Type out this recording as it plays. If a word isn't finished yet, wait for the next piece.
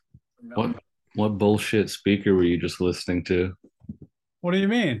What what bullshit speaker were you just listening to? What do you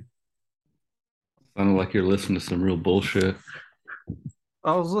mean? Sounded like you're listening to some real bullshit.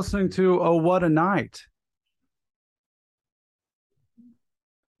 I was listening to Oh What a Night.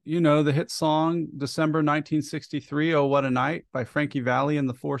 You know, the hit song December 1963, Oh What a Night by Frankie Valli and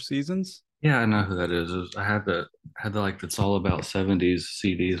the Four Seasons. Yeah, I know who that is. I had the like that's all about 70s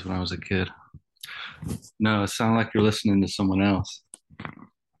CDs when I was a kid. No, it sounded like you're listening to someone else.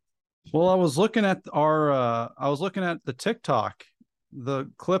 Well, I was looking at the TikTok, the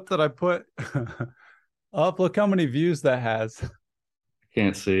clip that I put up. Look how many views that has. I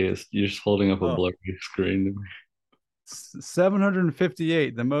can't see. You're just holding up a Oh, blurry screen to me.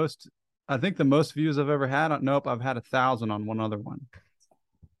 758. The most, I think the most views I've ever had. Nope, I've had 1,000 on one other one.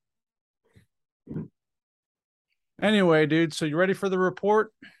 Anyway, dude, so you ready for the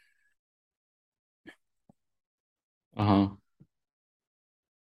report? Uh-huh.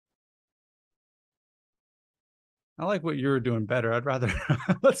 I like what you're doing better. I'd rather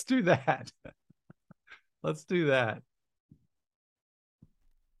let's do that. Let's do that.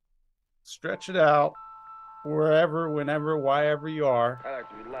 Stretch it out wherever, whenever, why ever you are. I like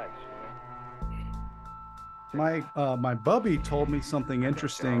to relax, My bubby told me something I got it all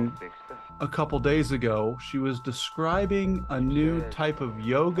interesting fixed up. a couple days ago. She was describing a new Good. type of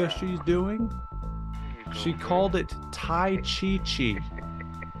yoga Wow. she's doing. Here you She go, baby. called it Tai Chi Chi.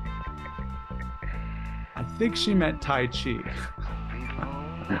 I think she meant Tai Chi. Sleep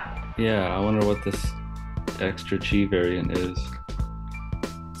on now. Yeah, I wonder what this extra chi variant is.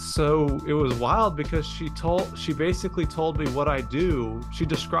 So it was wild because she basically told me what I do. She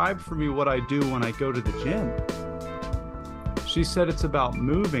described for me what I do when I go to the gym. She said it's about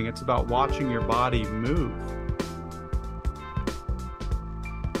moving, it's about watching your body move.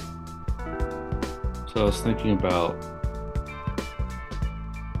 So I was thinking about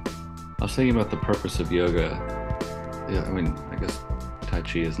the purpose of yoga. Yeah, I mean, I guess Tai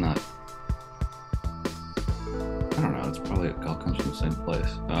Chi is not, I don't know, it's probably it all comes from the same place.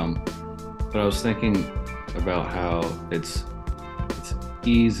 But I was thinking about how it's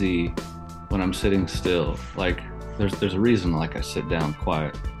easy when I'm sitting still. Like there's a reason like I sit down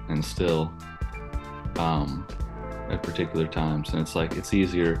quiet and still um, at particular times, and it's like it's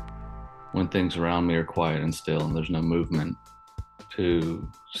easier when things around me are quiet and still, and there's no movement to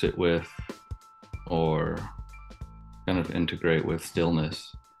sit with or kind of integrate with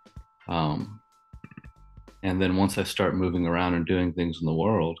stillness. Um, and then once I start moving around and doing things in the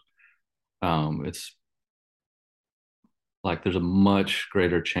world, it's like there's a much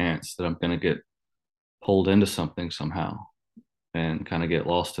greater chance that I'm going to get pulled into something somehow and kind of get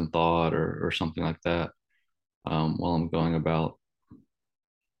lost in thought or something like that while I'm going about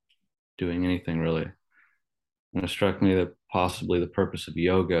doing anything really. And it struck me that possibly the purpose of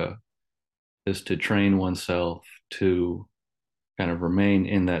yoga is to train oneself to kind of remain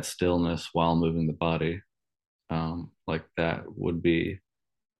in that stillness while moving the body. Like that would be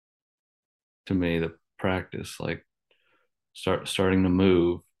to me the practice, like starting to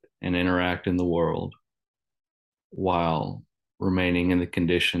move and interact in the world while remaining in the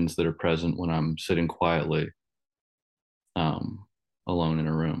conditions that are present when I'm sitting quietly um, alone in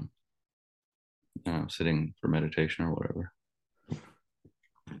a room, sitting for meditation or whatever.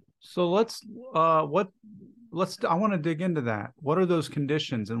 So what let's I want to dig into that. What are those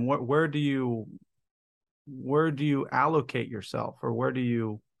conditions and where do you allocate yourself or where do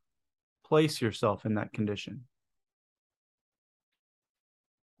you place yourself in that condition?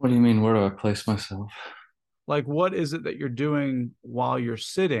 What do you mean? Where do I place myself? Like what is it that you're doing while you're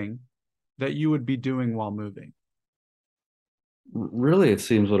sitting that you would be doing while moving? Really, it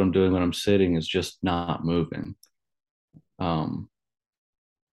seems what I'm doing when I'm sitting is just not moving. Um,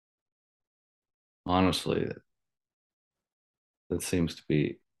 Honestly, that seems to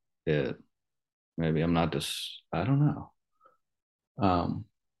be it. Maybe I'm not just, I don't know. Um,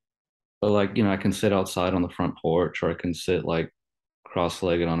 but like, I can sit outside on the front porch or I can sit like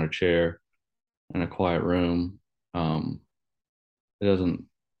cross-legged on a chair in a quiet room. Um, it doesn't,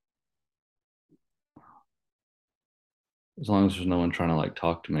 as long as there's no one trying to like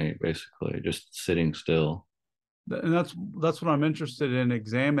talk to me, basically, just sitting still. And that's what I'm interested in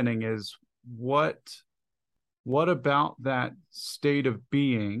examining is what what about that state of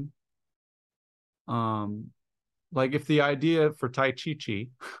being um like if the idea for Tai Chi Chi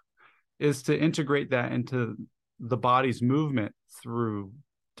is to integrate that into the body's movement through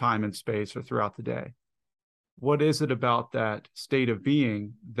time and space or throughout the day. What is it about that state of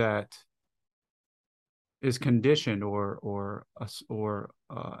being that is conditioned or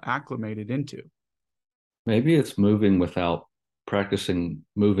acclimated into? Maybe it's moving without practicing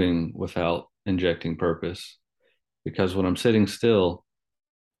moving without injecting purpose, because when I'm sitting still,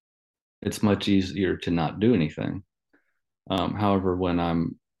 it's much easier to not do anything. However, when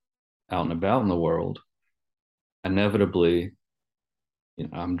I'm out and about in the world, inevitably,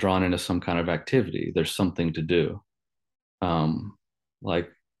 I'm drawn into some kind of activity. There's something to do.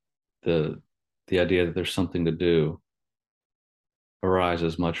 Like the the idea that there's something to do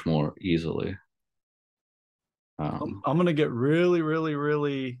arises much more easily. I'm going to get really, really,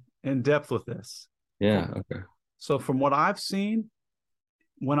 really in depth with this. Yeah. Okay. So from what I've seen,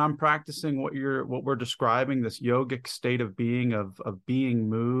 when I'm practicing what we're describing, this yogic state of being, of being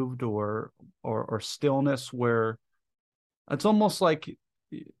moved or stillness, where it's almost like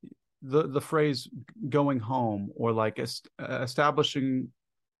the phrase going home, or like establishing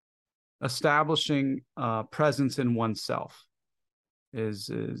presence in oneself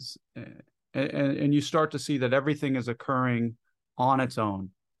is and you start to see that everything is occurring on its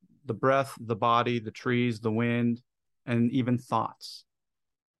own: the breath, the body, the trees, the wind, and even thoughts.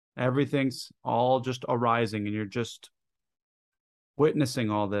 Everything's all just arising, and you're just witnessing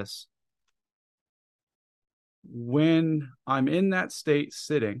all this. When I'm in that state,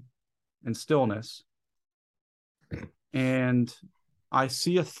 sitting in stillness, and I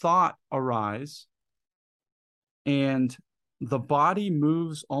see a thought arise, and the body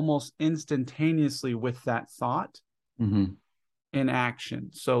moves almost instantaneously with that thought Mm-hmm. in action.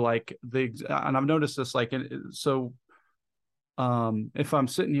 So like and I've noticed this, like, if I'm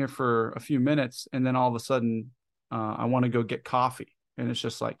sitting here for a few minutes and then all of a sudden I want to go get coffee, and it's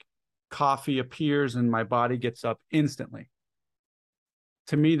just like coffee appears and my body gets up instantly.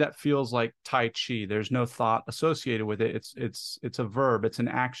 To me, that feels like Tai Chi. There's no thought associated with it. It's a verb. It's an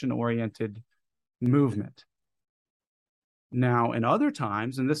action-oriented movement. Now, in other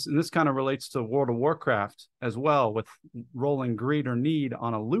times, and this kind of relates to World of Warcraft as well, with rolling greed or need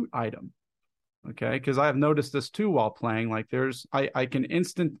on a loot item. Okay, because I've noticed this too while playing. Like I can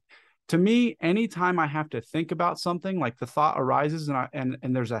to me, anytime I have to think about something, like the thought arises and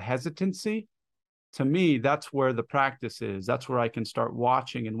there's a hesitancy, to me, that's where the practice is. That's where I can start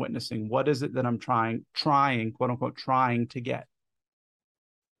watching and witnessing what is it that I'm trying, quote unquote, trying to get.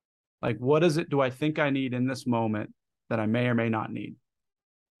 Like, what is it do I think I need in this moment that I may or may not need?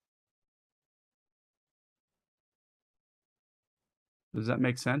 Does that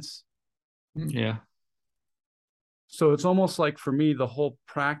make sense? Yeah. So it's almost like, for me, the whole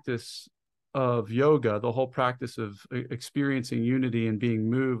practice of yoga, the whole practice of experiencing unity and being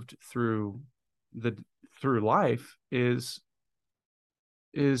moved through life is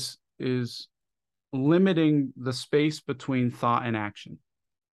limiting the space between thought and action,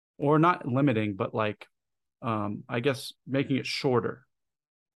 or not limiting, but like, I guess making it shorter.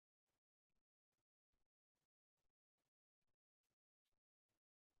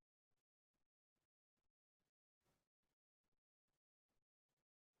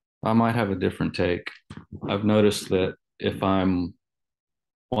 I might have a different take. I've noticed that if I'm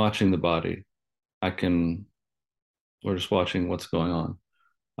watching the body, I can, or just watching what's going on,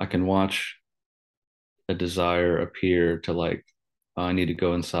 I can watch a desire appear to, like, oh, I need to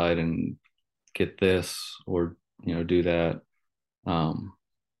go inside and get this, or, do that, um,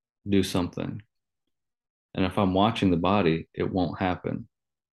 do something. And if I'm watching the body, it won't happen.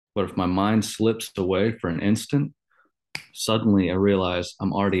 But if my mind slips away for an instant, suddenly I realize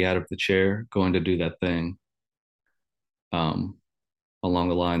I'm already out of the chair going to do that thing, um, along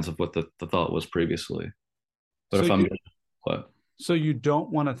the lines of what the thought was previously. But So if I'm, you what? so you don't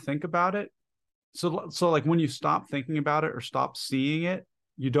want to think about it. So like, when you stop thinking about it or stop seeing it,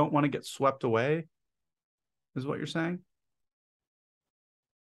 you don't want to get swept away, is what you're saying?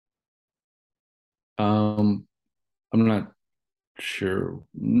 Um, I'm not sure.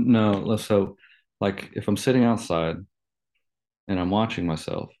 No, let's so like if I'm sitting outside and I'm watching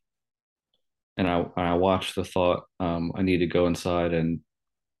myself, and I watch the thought, I need to go inside and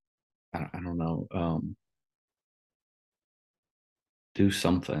I don't know, do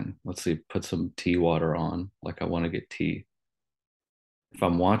something. Let's see, put some tea water on, like I want to get tea. If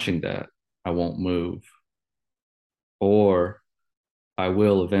I'm watching that, I won't move, or I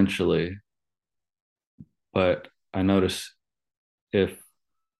will eventually. But I notice if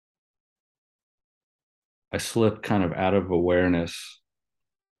I slip kind of out of awareness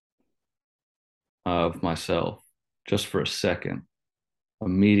of myself just for a second,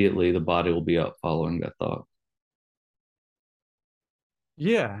 immediately the body will be up following that thought.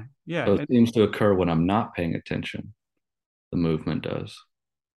 Yeah, So yeah. it seems to occur when I'm not paying attention, the movement does.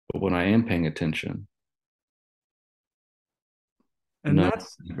 But when I am paying attention, And no.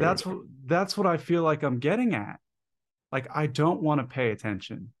 that's what I feel like I'm getting at. like I don't want to pay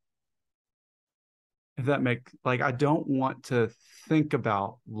attention. If that make like I don't want to think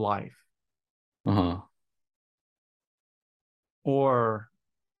about life Uh-huh. or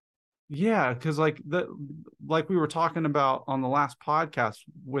yeah, because like we were talking about on the last podcast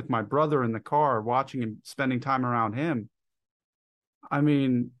with my brother in the car, watching and spending time around him. I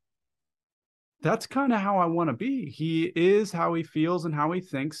mean, that's kind of how I want to be. He is how he feels and how he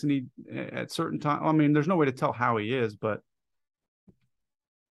thinks, and he at certain time. I mean, there's no way to tell how he is, but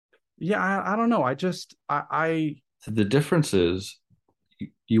yeah, I don't know. So the difference is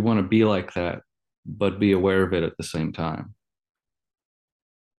you want to be like that, but be aware of it at the same time.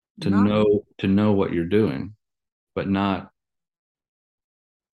 not To know what you're doing, but not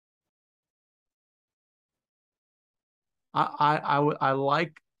I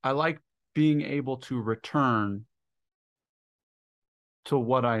like being able to return to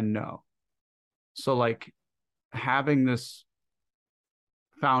what I know. So like having this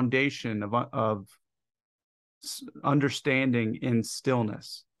foundation of understanding in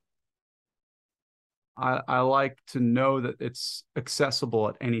stillness. I like to know that it's accessible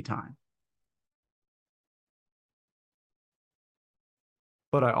at any time.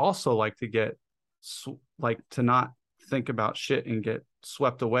 But I also like to get like to not think about shit and get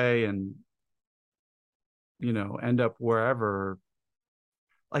swept away and end up wherever.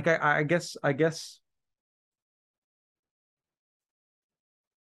 Like I guess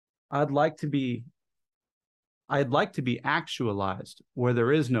I'd like to be I'd like to be actualized where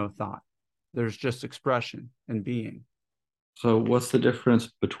there is no thought. There's just expression and being. so what's the difference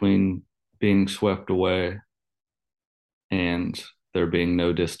between being swept away and there being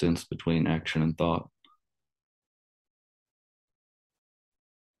no distance between action and thought?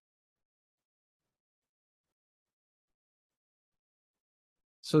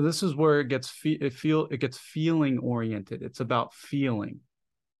 So this is where it gets feeling oriented. It's about feeling.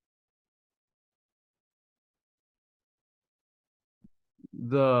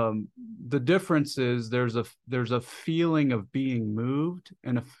 The the difference is there's a feeling of being moved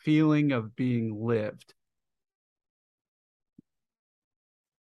and a feeling of being lived.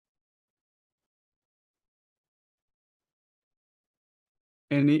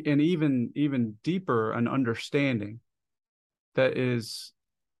 And even deeper an understanding that is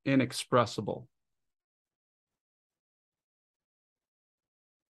inexpressible.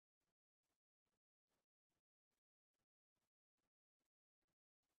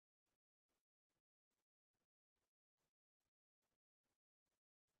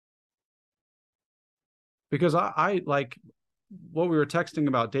 Because I like what we were texting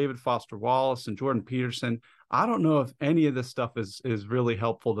about David Foster Wallace and Jordan Peterson. I don't know if any of this stuff is really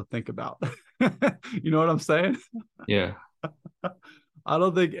helpful to think about. You know what I'm saying? Yeah. I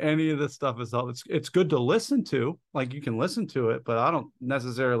don't think any of this stuff is helpful. It's good to listen to, like you can listen to it, but I don't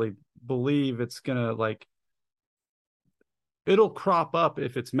necessarily believe it's gonna like it'll crop up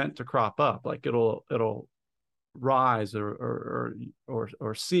if it's meant to crop up. Like it'll rise or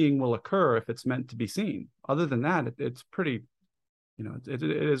seeing will occur if it's meant to be seen. Other than that, it's pretty, it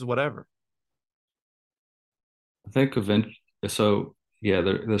is whatever. I think eventually, so yeah,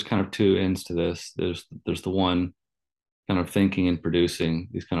 there's kind of two ends to this. There's the one kind of thinking and producing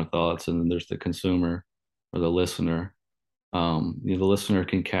these kind of thoughts, and then there's the consumer or the listener. The listener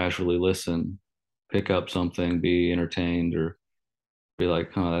can casually listen, pick up something, be entertained, or be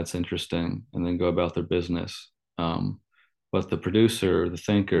like, "Oh, that's interesting," and then go about their business. But the producer, the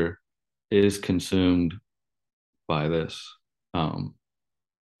thinker, is consumed by this, um,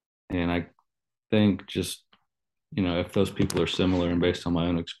 and I think just if those people are similar and based on my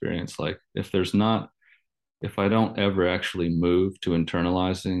own experience, like if I don't ever actually move to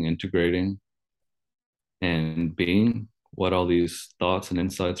internalizing, integrating, and being what all these thoughts and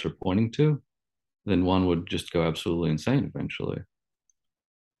insights are pointing to, then one would just go absolutely insane eventually.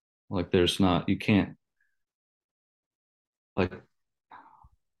 Like there's not, you can't, like,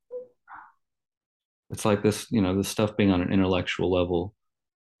 it's like this, this stuff being on an intellectual level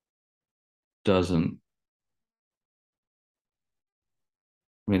doesn't,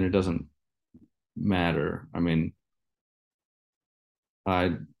 it doesn't matter. I mean,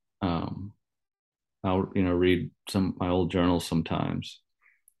 I, um, I'll, read some my old journals sometimes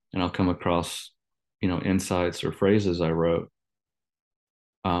and I'll come across, insights or phrases I wrote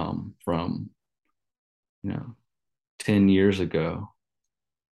from, you know, 10 years ago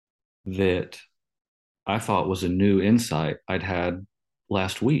that I thought was a new insight I'd had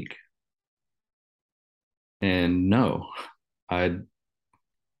last week. And no, I'd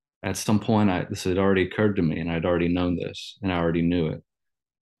at some point this had already occurred to me and I'd already known this and I already knew it.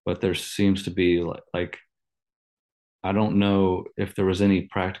 But there seems to be like I don't know if there was any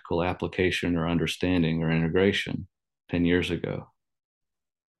practical application or understanding or integration 10 years ago.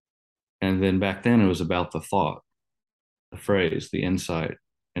 And then back then it was about the thought, the phrase, the insight.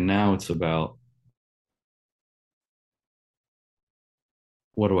 And now it's about,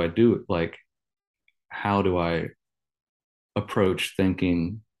 what do I do? Like, how do I approach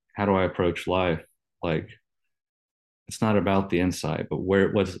thinking? How do I approach life? Like, it's not about the insight, but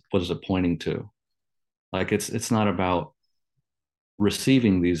what is it pointing to? Like, it's not about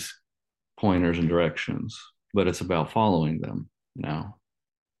receiving these pointers and directions, but it's about following them now.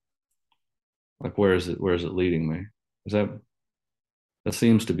 Like, where is it leading me? Is that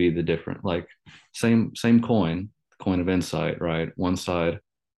seems to be the different, like, same coin, the coin of insight, right? One side,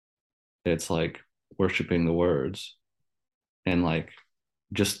 it's like worshiping the words, and like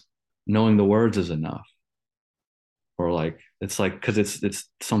just knowing the words is enough. Or like, it's like, because it's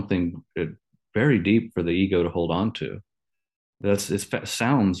something very deep for the ego to hold on to. It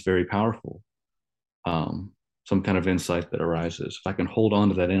sounds very powerful. Some kind of insight that arises. If I can hold on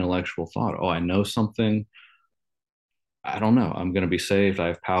to that intellectual thought, oh, I know something, I don't know, I'm going to be saved. I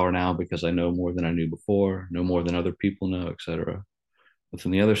have power now because I know more than I knew before, know more than other people know, etc. But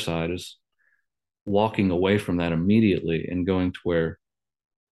then the other side is walking away from that immediately and going to where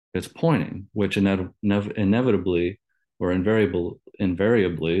it's pointing, which inevitably or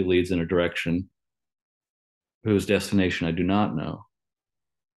invariably leads in a direction whose destination I do not know.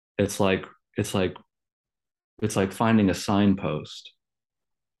 It's like it's like it's like finding a signpost,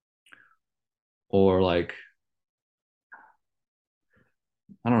 or like,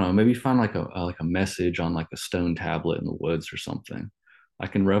 I don't know, maybe find like a message on like a stone tablet in the woods or something. I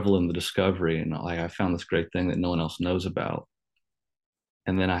can revel in the discovery, and like, I found this great thing that no one else knows about,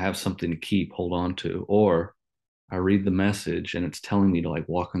 and then I have something to hold on to. Or I read the message and it's telling me to like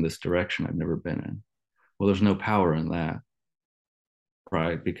walk in this direction I've never been in. Well, there's no power in that,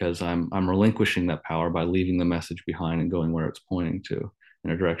 right? Because I'm relinquishing that power by leaving the message behind and going where it's pointing to, in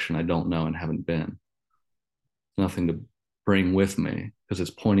a direction I don't know and haven't been. Nothing to bring with me because it's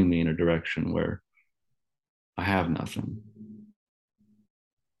pointing me in a direction where I have nothing.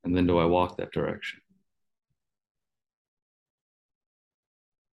 And then do I walk that direction?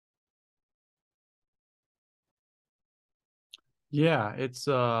 Yeah, it's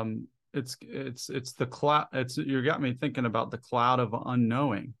the cloud. It's you got me thinking about the cloud of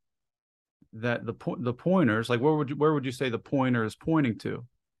unknowing, that the pointers, like where would you say the pointer is pointing to?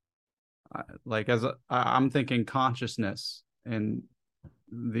 Like I'm thinking consciousness and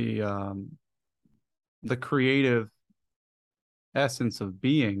the um the creative essence of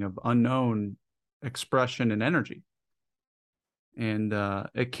being, of unknown expression and energy. And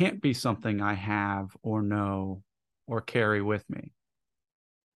it can't be something I have or know or carry with me.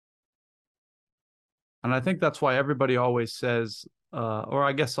 And I think that's why everybody always says, or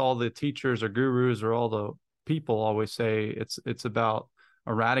I guess all the teachers or gurus or all the people always say it's about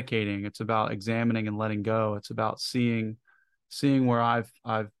eradicating, it's about examining and letting go, it's about seeing where I've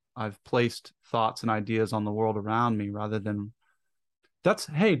placed thoughts and ideas on the world around me, rather than that's,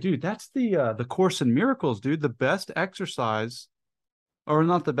 hey dude, that's the Course in Miracles, dude. The best exercise, or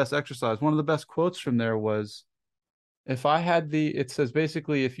not the best exercise, one of the best quotes from there was, if I had the, it says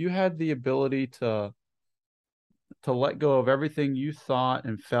basically, if you had the ability to let go of everything you thought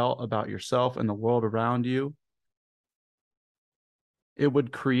and felt about yourself and the world around you, it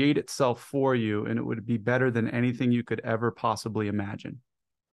would create itself for you, and it would be better than anything you could ever possibly imagine.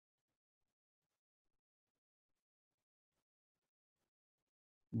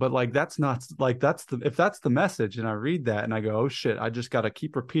 But like, that's not like, that's the, if that's the message and I read that and I go, oh shit, I just got to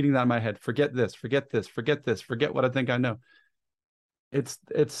keep repeating that in my head. Forget this, forget this, forget this, forget what I think I know. It's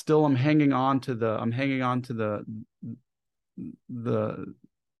still, I'm hanging on to the the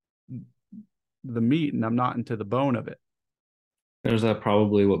meat, and I'm not into the bone of it. There's that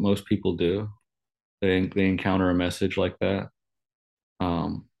probably what most people do. They encounter a message like that,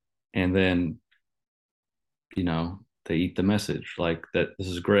 um, and then, they eat the message, like, that this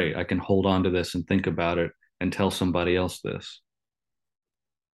is great. I can hold on to this and think about it and tell somebody else this.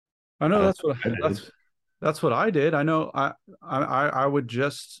 I know That's that's what what I did. that's what I did. I know I would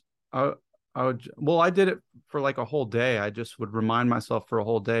just I would, well, I did it for like a whole day. I just would remind myself for a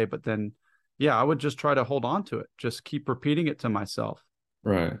whole day, but then yeah, I would just try to hold on to it. Just keep repeating it to myself.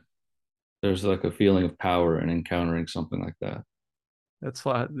 Right. There's like a feeling of power in encountering something like that. That's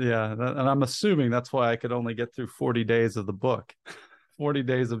why, yeah, and I'm assuming that's why I could only get through 40 days of the book, 40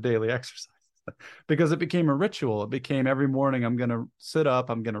 days of daily exercise, because it became a ritual. It became every morning I'm going to sit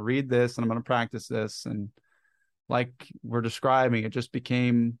up, I'm going to read this, and I'm going to practice this. And like we're describing, it just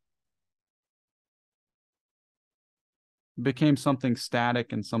became It became something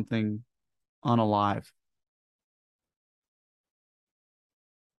static and something unalive.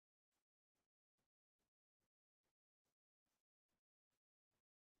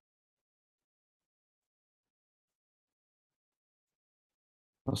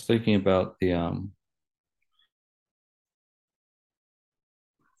 I was thinking about the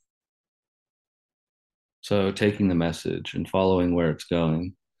so taking the message and following where it's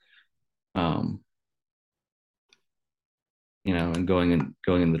going, um, and going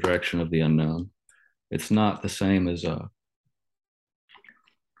in the direction of the unknown. It's not the same as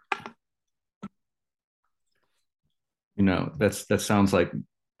that sounds like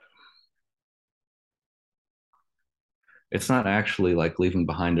it's not actually like leaving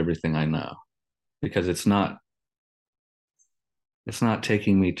behind everything I know, because it's not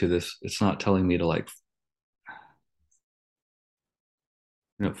taking me to this, it's not telling me to like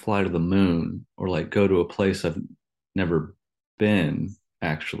fly to the moon or like go to a place I've never been.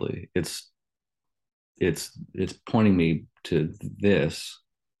 Actually, it's pointing me to this,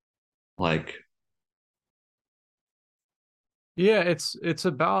 like. Yeah, it's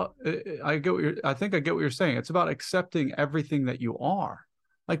about I think I get what you're saying. It's about accepting everything that you are.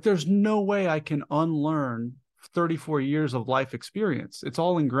 Like there's no way I can unlearn 34 years of life experience. It's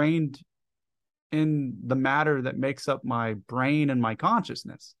all ingrained in the matter that makes up my brain and my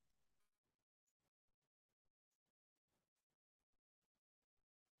consciousness.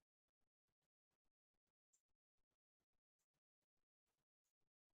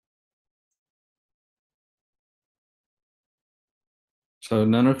 So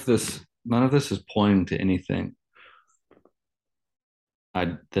none of this is pointing to anything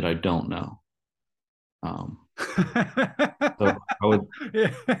I don't know. So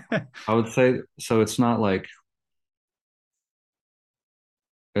Yeah. I would say so. It's not like,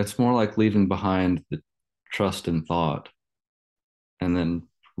 it's more like leaving behind the trust and thought, and then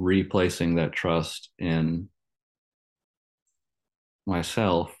replacing that trust in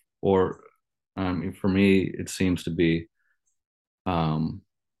myself. Or for me, it seems to be, um,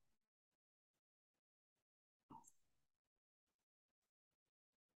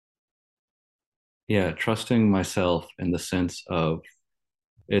 yeah, trusting myself in the sense of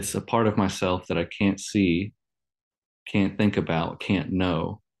it's a part of myself that I can't see, can't think about, can't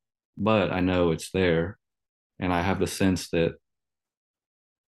know, but I know it's there. And I have the sense that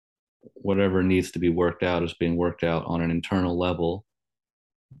whatever needs to be worked out is being worked out on an internal level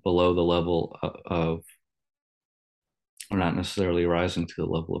below the level of, or not necessarily rising to the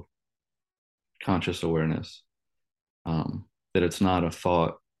level of conscious awareness. That it's not a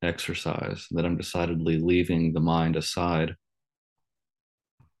thought exercise, that I'm decidedly leaving the mind aside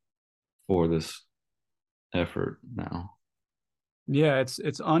for this effort now. Yeah, it's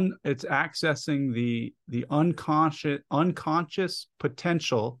accessing the unconscious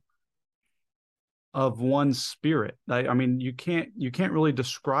potential of one's spirit. I mean, you can't really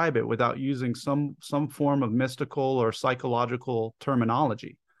describe it without using some form of mystical or psychological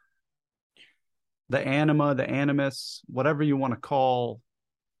terminology. The anima, the animus, whatever you want to call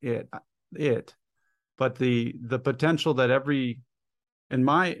it, it. But the potential that every in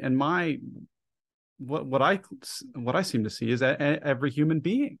my what I seem to see is that every human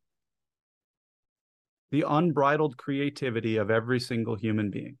being, the unbridled creativity of every single human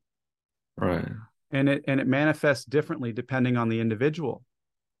being, Right. and it manifests differently depending on the individual,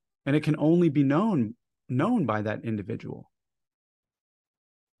 and it can only be known by that individual.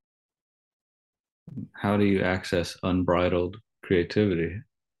 How do you access unbridled creativity?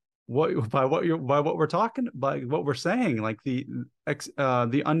 What we're talking, by what we're saying, like the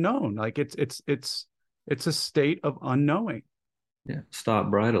unknown, like it's a state of unknowing. Yeah. Stop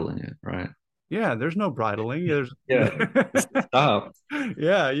bridling it, right? Yeah, there's no bridling. There's Yeah. Stop.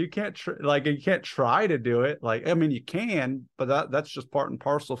 yeah, you can't try to do it. Like I mean, you can, but that's just part and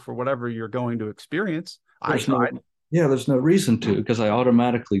parcel for whatever you're going to experience. I There's no, tried. yeah, there's no reason to, because I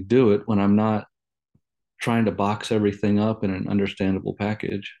automatically do it when I'm not trying to box everything up in an understandable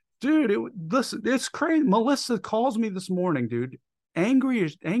package. Dude, listen, it's crazy. Melissa calls me this morning, dude. Angry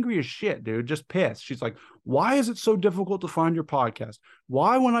as shit, dude. Just pissed. She's like, "Why is it so difficult to find your podcast?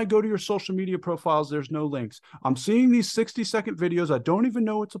 Why, when I go to your social media profiles, there's no links? I'm seeing these 60-second videos. I don't even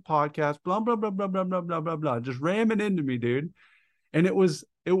know it's a podcast. Blah blah blah blah blah blah blah blah blah. Just ramming into me, dude." And it was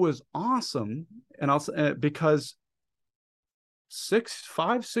awesome. And I'll because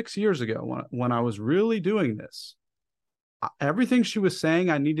 6 years ago, when I was really doing this, everything she was saying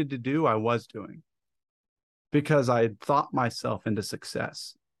I needed to do, I was doing, because I had thought myself into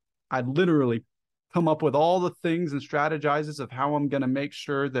success. I'd literally come up with all the things and strategizes of how I'm going to make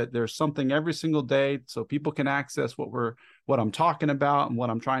sure that there's something every single day so people can access what I'm talking about and what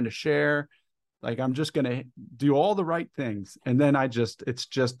I'm trying to share. Like I'm just going to do all the right things. And then I've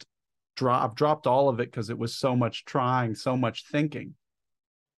dropped all of it because it was so much trying, so much thinking.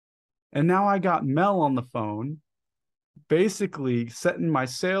 And now I got Mel on the phone, basically setting my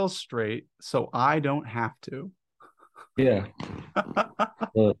sails straight so I don't have to. Yeah,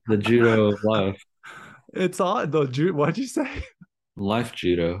 the judo of life, It's all what'd you say? life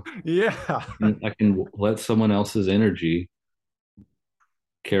judo. Yeah. I can let someone else's energy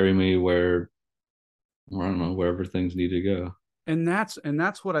carry me where I don't know, wherever things need to go. And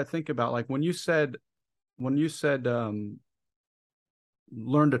that's what I think about. Like when you said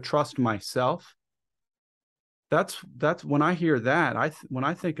learn to trust myself, that's when I hear that, when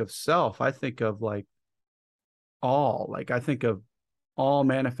I think of self, I think of like all, like I think of all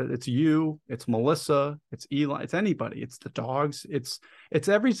manifest. It's you, it's Melissa, it's Eli, it's anybody, it's the dogs, it's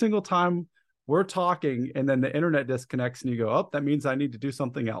every single time we're talking and then the internet disconnects and you go, oh, that means I need to do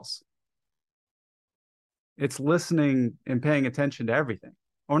something else. It's listening and paying attention to everything,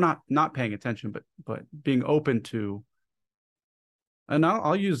 or not paying attention, but being open to, and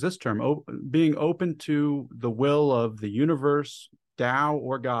I'll use this term, being open to the will of the universe, Tao,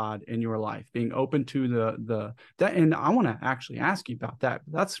 or God in your life, being open to that. And I want to actually ask you about that.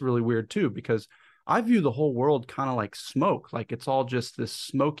 That's really weird too, because I view the whole world kind of like smoke, like it's all just this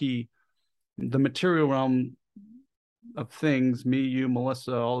smoky, the material realm of things, me, you,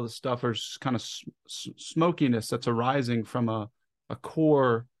 Melissa, all this stuff are just kind of smokiness that's arising from a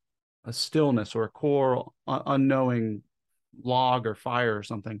core, a stillness, or a core unknowing log or fire or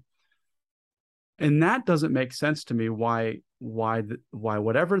something. And that doesn't make sense to me why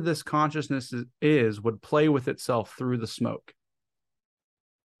whatever this consciousness is would play with itself through the smoke.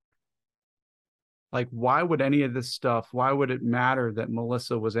 Like, why would any of this stuff, why would it matter that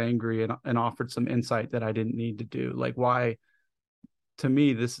Melissa was angry and offered some insight that I didn't need to do? Like, why, to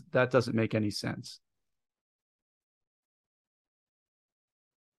me, that doesn't make any sense.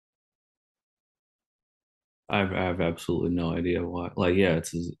 I have absolutely no idea why. Like, yeah,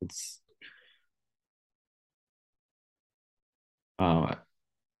 uh,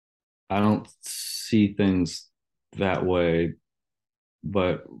 I don't see things that way,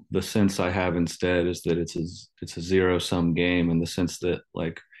 but the sense I have instead is that it's a zero sum game, in the sense that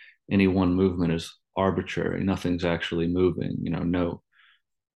like any one movement is arbitrary. Nothing's actually moving. You know,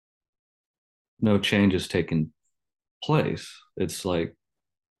 no change is taking place. It's like,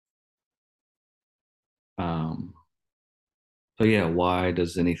 um, so yeah, why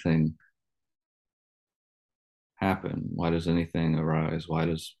does anything happen? Why does anything arise? Why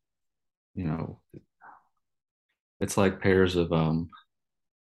does, you know, it's like pairs of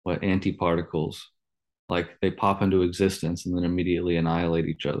what antiparticles, like they pop into existence and then immediately annihilate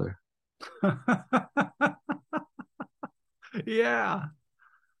each other. Yeah.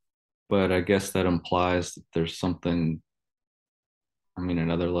 But I guess that implies that there's something, I mean,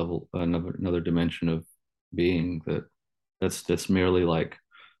 another level, another dimension of being that's merely like,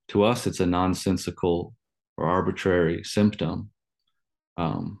 to us it's a nonsensical or arbitrary symptom.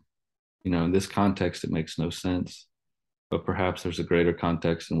 um in this context it makes no sense, but perhaps there's a greater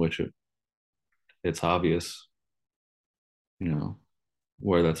context in which it's obvious, you know,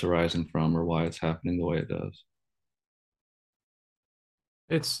 where that's arising from or why it's happening the way it does.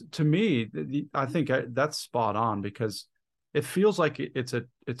 It's, to me, I think that's spot on, because it feels like it's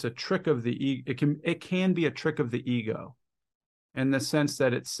a trick of the ego. It can be a trick of the ego, in the sense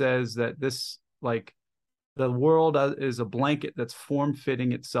that it says that this, like, the world is a blanket that's form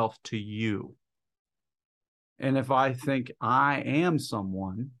fitting itself to you. And if I think I am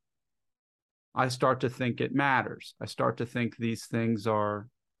someone, I start to think it matters. I start to think these things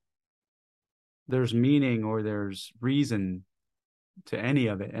there's meaning or there's reason to any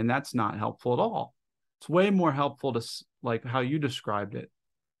of it. And that's not helpful at all. It's way more helpful to, like how you described it,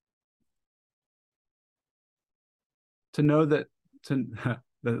 to know that, to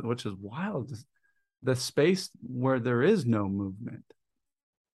which is wild, the space where there is no movement,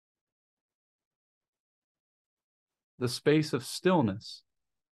 the space of stillness.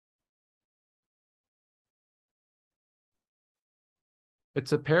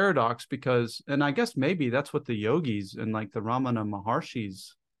 It's a paradox because, and I guess maybe that's what the yogis and like the Ramana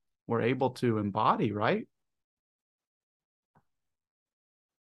Maharshis were able to embody, right?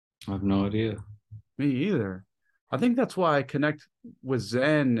 I have no idea. Me either. I think that's why I connect with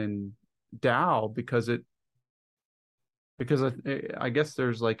Zen and Tao, because I guess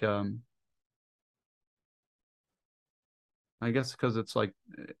there's like I guess because it's like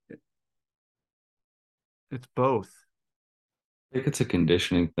it's both. I think it's a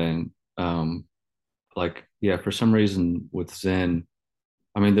conditioning thing. Like, yeah, for some reason with Zen,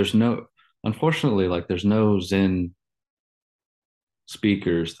 I mean, unfortunately, like, there's no Zen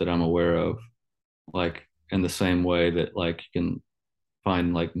speakers that I'm aware of, like, in the same way that, like, you can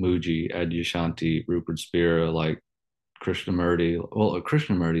find, like, Muji, Adyashanti, Rupert Spira, like, Krishnamurti. Well,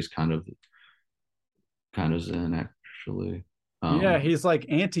 Krishnamurti's kind of Zen, actually. Yeah, Um, he's like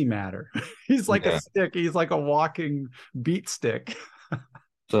antimatter. He's like a yeah. stick. He's like a walking beat stick.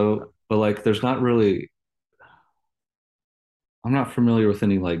 So, but, like, there's not really, I'm not familiar with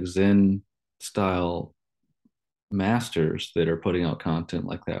any, like, Zen style masters that are putting out content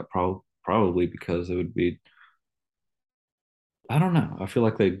like that. Probably because it would be, I don't know. I feel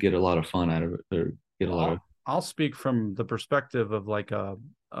like they get a lot of fun out of it. Or get a lot of, I'll speak from the perspective of like a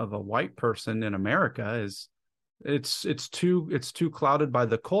white person in America. Is it's too clouded by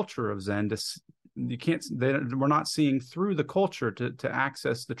the culture of Zen to you can't we're not seeing through the culture to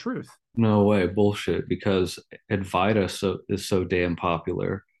access the truth. no way, bullshit. Because Advaita is so damn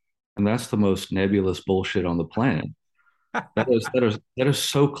popular, and that's the most nebulous bullshit on the planet. That is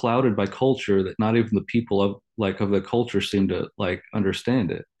so clouded by culture that not even the people of the culture seem to, like,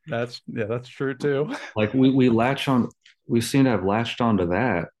 understand it. That's true too. Like, we seem to have latched onto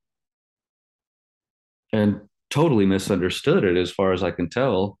that and totally misunderstood it as far as I can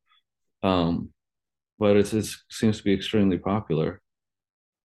tell. Um, but it seems to be extremely popular.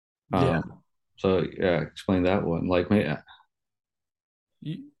 Yeah. So yeah, explain that one. Like,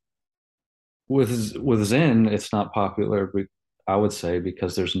 You- with Zen, it's not popular. I would say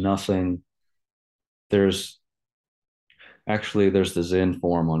because There's there's the Zen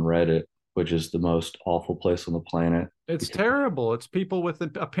forum on Reddit, which is the most awful place on the planet. it's terrible. It's people with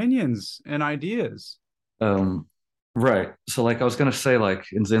opinions and ideas. Um, right. So, like, I was gonna say, like,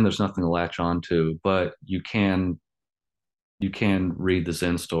 in Zen, there's nothing to latch on to, but you can read the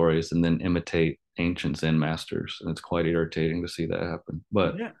Zen stories and then imitate ancient Zen masters, and it's quite irritating to see that happen.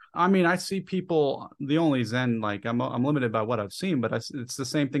 But Yeah, I mean, I see people. The only Zen, like I'm limited by what I've seen, but it's the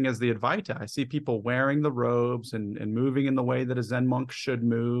same thing as the Advaita. I see people wearing the robes and moving in the way that a Zen monk should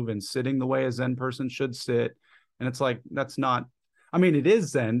move, and sitting the way a Zen person should sit. And it's like that's not. I mean, it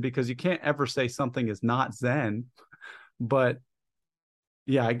is Zen because you can't ever say something is not Zen. But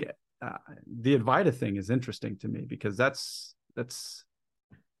yeah, I get the Advaita thing is interesting to me because that's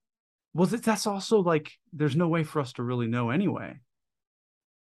well, that's also like there's no way for us to really know anyway.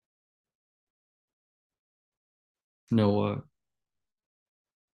 no,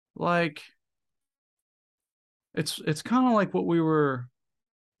 Like it's kind of like what we were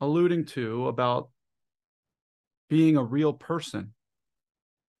alluding to about being a real person.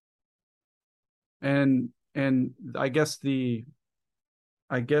 And I guess the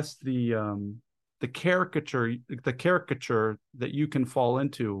caricature that you can fall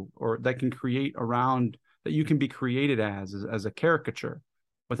into or that can create around that you can be created as a caricature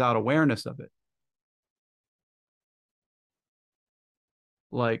without awareness of it.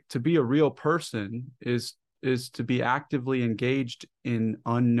 Like to be a real person is to be actively engaged in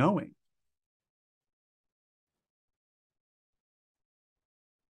unknowing.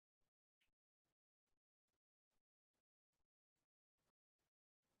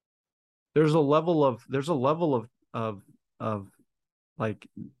 There's a level of like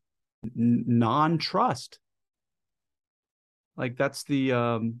non-trust. Like that's the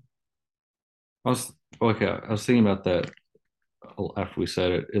I was okay. I was thinking about that after we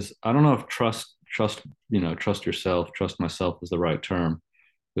said it. Is I don't know if trust yourself, trust myself is the right term,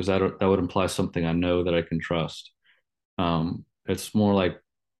 because that would imply something I know that I can trust. It's more like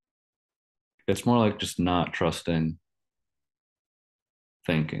just not trusting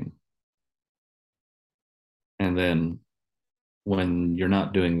thinking. And then when you're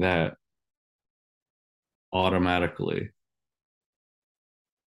not doing that, automatically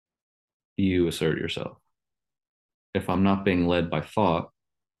you assert yourself. If I'm not being led by thought,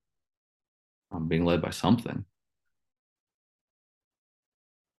 I'm being led by something.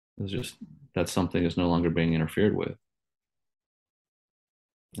 It's just that something is no longer being interfered with.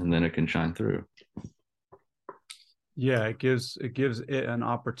 And then it can shine through. yeah, it gives it an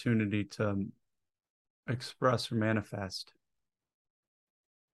opportunity to express or manifest.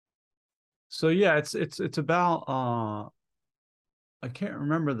 So yeah, it's about I can't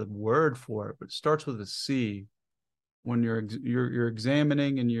remember the word for it, but it starts with a C. When you're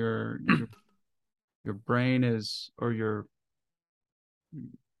examining and your brain is or your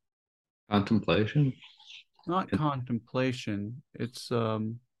Contemplation. not contemplation. It's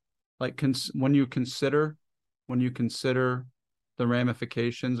like when you consider the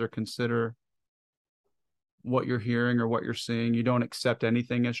ramifications or consider what you're hearing or what you're seeing. You don't accept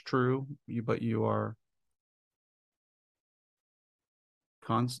anything as true, but you are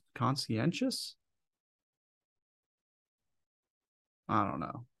conscientious. I don't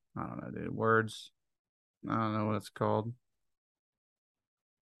know. I don't know, dude. Words. I don't know what it's called.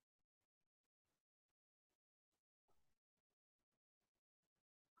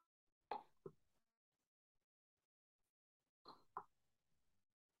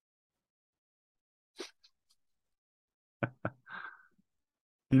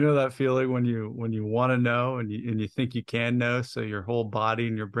 You know that feeling when you want to know and you think you can know, so your whole body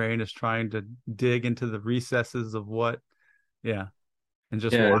and your brain is trying to dig into the recesses of what, yeah, and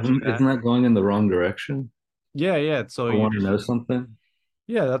just Yeah, watching isn't that. that going in the wrong direction? Yeah, yeah. So I you want to just know something.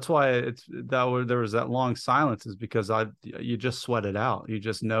 yeah, that's why there was that long silence is because you just sweat it out. You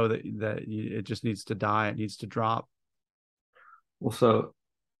just know it just needs to die. It needs to drop. Well, so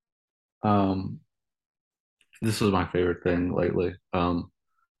um, this is my favorite thing lately.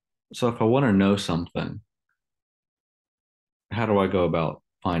 So if I want to know something, how do I go about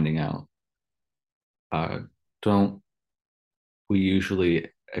finding out? Don't we usually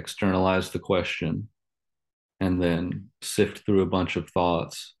externalize the question and then sift through a bunch of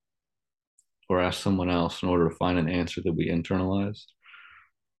thoughts or ask someone else in order to find an answer that we internalized?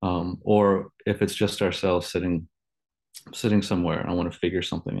 Or if it's just ourselves sitting somewhere and I want to figure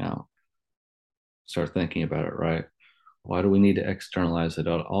something out, start thinking about it, right? Why do we need to externalize it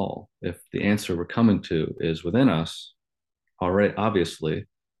at all? If the answer we're coming to is within us, already obviously,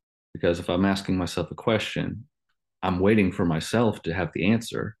 because if I'm asking myself a question, I'm waiting for myself to have the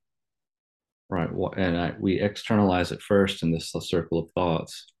answer, right? And we externalize it first in this circle of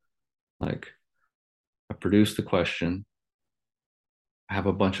thoughts. Like I produce the question, I have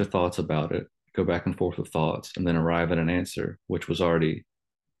a bunch of thoughts about it, go back and forth with thoughts, and then arrive at an answer, which was already,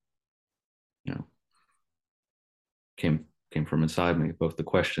 you know, came from inside me. Both the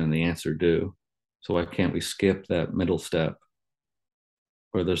question and the answer do. So why can't we skip that middle step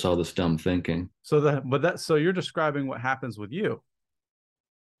where there's all this dumb thinking? So you're describing what happens with you.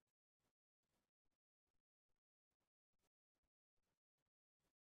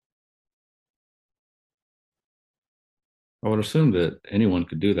 I would assume that anyone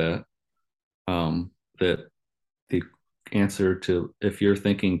could do that. That the answer to, if you're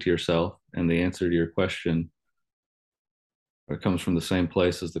thinking to yourself and the answer to your question it comes from the same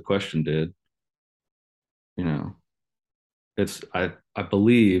place as the question did, you know, I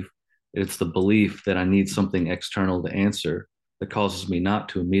believe it's the belief that I need something external to answer that causes me not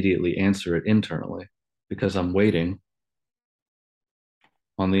to immediately answer it internally because I'm waiting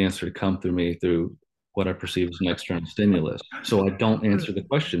on the answer to come through me through what I perceive as an external stimulus. So I don't answer the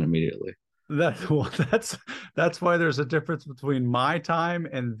question immediately. That's why there's a difference between my time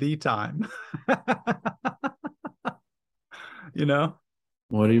and the time. You know,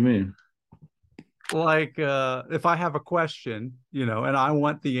 What do you mean? like if I have a question, and I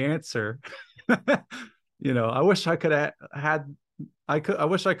want the answer, I wish I could have had I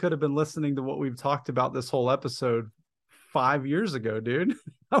wish I could have been listening to what we've talked about this whole episode 5 years ago, dude.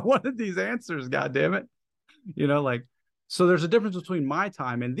 I wanted these answers, god damn it. Like, so there's a difference between my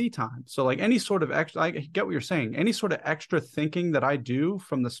time and the time. So like any sort of extra, I get what you're saying. Any sort of extra thinking that I do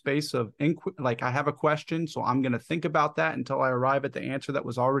from the space of like I have a question, so I'm going to think about that until I arrive at the answer that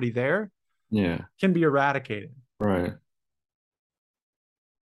was already there, Yeah, can be eradicated. right.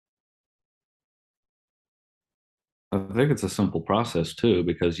 I think it's a simple process too,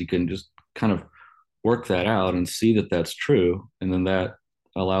 because you can just kind of work that out and see that that's true. And then that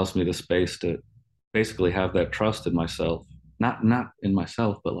allows me the space to basically have that trust in myself, not in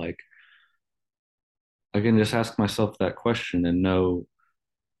myself, but like I can just ask myself that question and know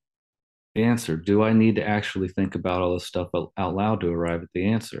the answer. Do I need to actually think about all this stuff out loud to arrive at the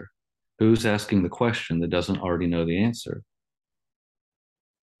answer? Who's asking the question that doesn't already know the answer?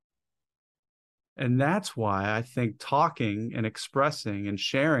 And that's why I think talking and expressing and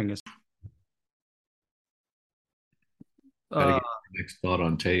sharing is Gotta uh get the next thought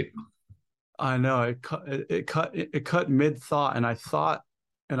on tape. I know it cut mid thought, and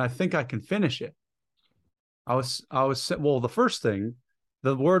I think I can finish it. Well, the first thing,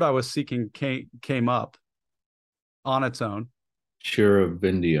 the word I was seeking came up on its own.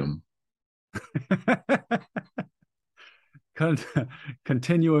 Chiravindium.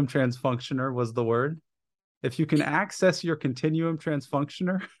 Continuum transfunctioner was the word. If you can access your continuum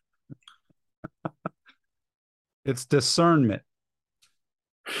transfunctioner, it's discernment.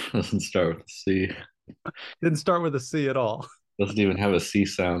 Doesn't start with a C. Didn't start with a C at all. Doesn't even have a C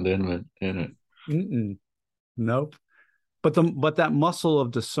sound in it. Mm-mm. Nope. but that muscle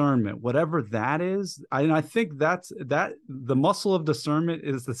of discernment, whatever that is, I think that the muscle of discernment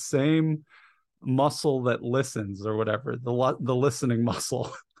is the same muscle that listens or whatever, the listening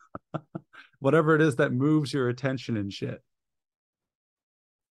muscle. Whatever it is that moves your attention and shit.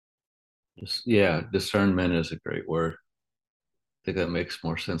 Yeah, discernment is a great word. I think that makes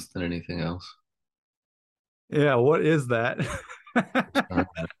more sense than anything else. Yeah, what is that?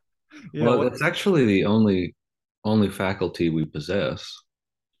 Yeah, Well, what? it's actually the only faculty we possess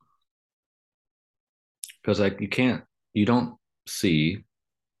because like you don't see,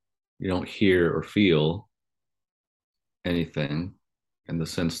 you don't hear or feel anything in the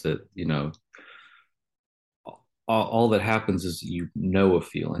sense that, all that happens is you know a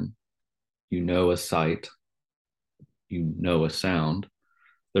feeling, you know a sight, you know a sound.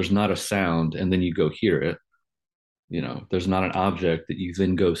 There's not a sound and then you go hear it. There's not an object that you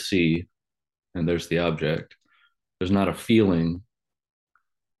then go see and there's the object. There's not a feeling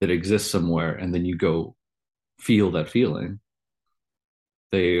that exists somewhere and then you go feel that feeling.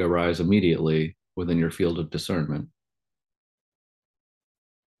 They arise immediately within your field of discernment.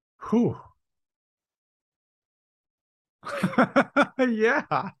 Whew.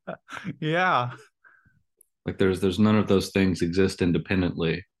 Yeah. Yeah. Like there's none of those things exist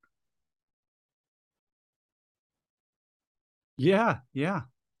independently. Yeah. Yeah.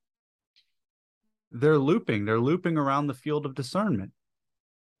 They're looping around the field of discernment.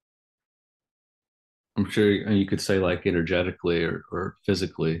 I'm sure you could say like energetically or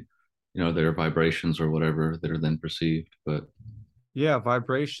physically, there are vibrations or whatever that are then perceived, but Yeah,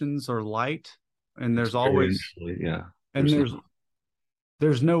 vibrations or light, and there's always experientially, yeah, and there's no.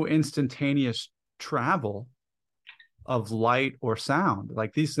 there's no instantaneous travel of light or sound.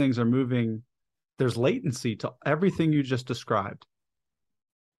 Like these things are moving, there's latency to everything you just described.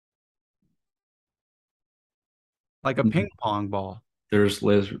 Like a ping pong ball. There's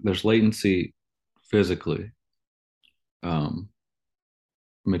latency physically, um,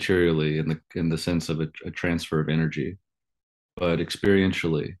 materially in the sense of a transfer of energy, but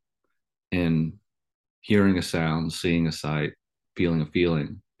experientially in hearing a sound, seeing a sight, feeling a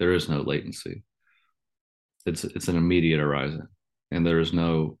feeling, there is no latency. It's an immediate arising, and there is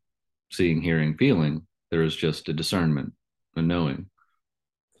no seeing, hearing, feeling. There is just a discernment, a knowing,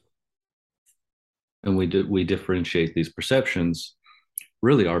 and we differentiate these perceptions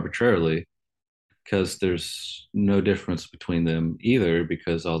really arbitrarily because there's no difference between them either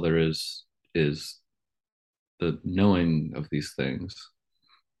because all there is the knowing of these things.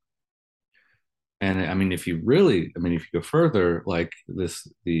 And I mean, if you go further, like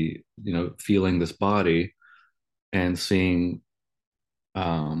feeling this body and seeing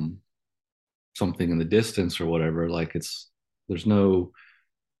um, something in the distance or whatever, like there's no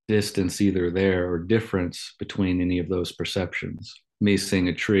distance either there or difference between any of those perceptions. Me seeing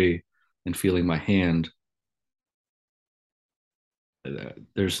a tree and feeling my hand,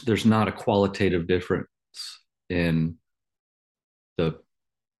 there's not a qualitative difference in the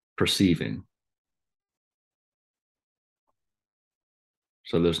perceiving.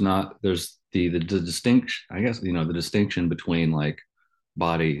 So there's the distinction, I guess, the distinction between like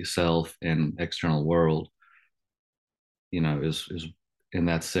body, self, and external world, is in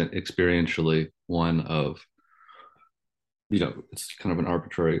that sense experientially one of, it's kind of an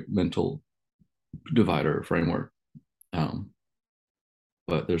arbitrary mental divider framework. Um,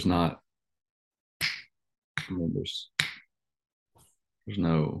 but there's not, I mean, there's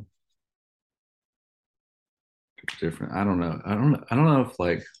no different. I don't know. I don't know if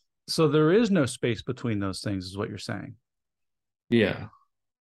like, So there is no space between those things, is what you're saying. yeah,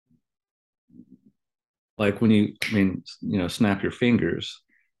 like when snap your fingers,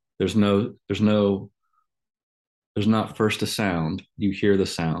 there's not first a sound, you hear the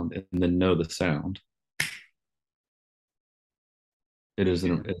sound and then know the sound. It's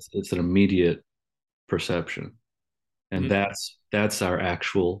an immediate perception. And Yeah. that's our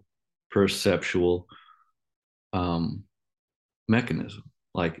actual perceptual um mechanism.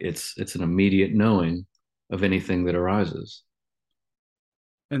 Like it's an immediate knowing of anything that arises.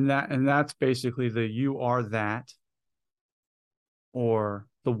 And that's basically the you are that, or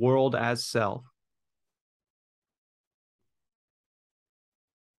the world as self.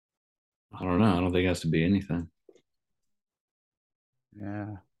 I don't know. I don't think it has to be anything.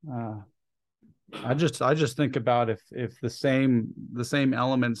 Yeah. Uh, I just think about if the same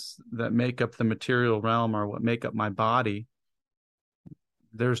elements that make up the material realm are what make up my body,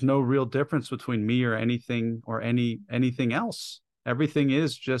 there's no real difference between me or anything or anything else. Everything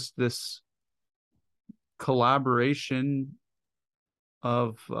is just this collaboration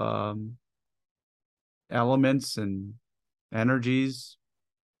of elements and energies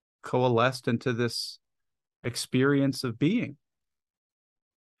coalesced into this experience of being.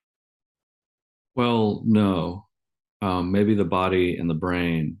 Well, no. Maybe the body and the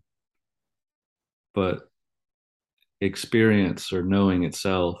brain, but experience or knowing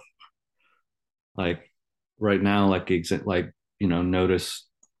itself, like right now, like notice,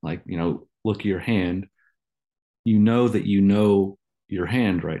 like look at your hand. You know that you know your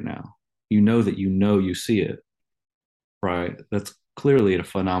hand right now. You know that you see it, right? That's clearly a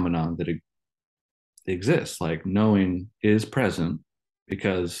phenomenon that exists. Like knowing is present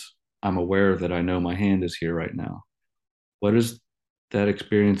because I'm aware that I know my hand is here right now. What is that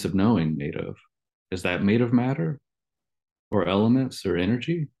experience of knowing made of? Is that made of matter or elements or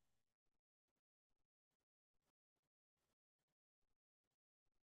energy?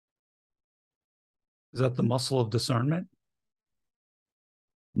 Is that the muscle of discernment?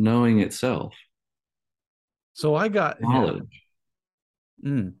 Knowing itself, So I got, yeah. knowledge,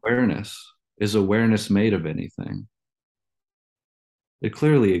 Mm. awareness. Is awareness made of anything? It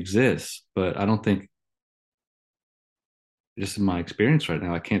clearly exists, but I don't think, just in my experience right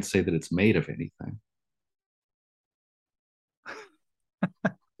now, I can't say that it's made of anything.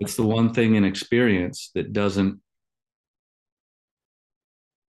 It's the one thing in experience that doesn't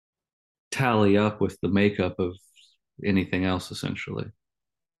tally up with the makeup of anything else, essentially.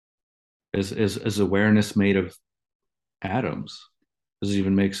 Is awareness made of atoms? Does it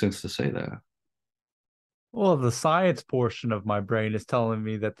even make sense to say that? Well, the science portion of my brain is telling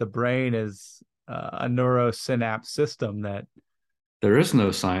me that the brain is a neurosynapse system that. There is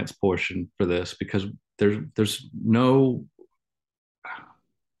no science portion for this because there's no,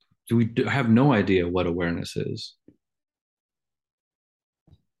 we have no idea what awareness is.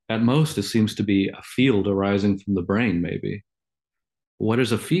 At most, it seems to be a field arising from the brain, maybe. What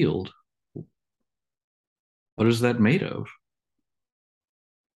is a field? What is that made of?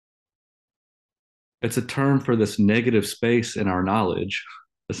 It's a term for this negative space in our knowledge,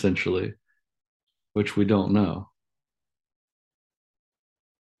 essentially, which we don't know.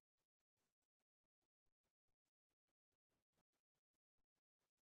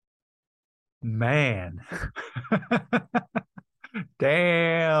 Man.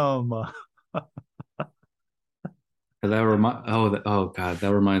 Damn. And oh God,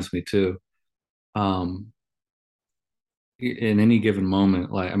 that reminds me too. Um, in any given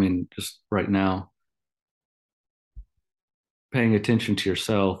moment, like I mean, just right now, paying attention to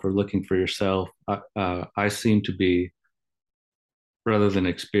yourself or looking for yourself, I seem to be, rather than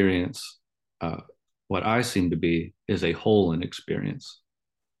experience, uh, what I seem to be is a whole in experience.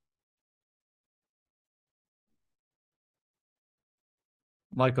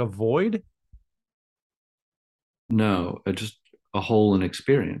 Like a void? No, just a whole in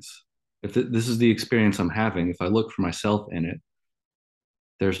experience. If this is the experience I'm having, if I look for myself in it,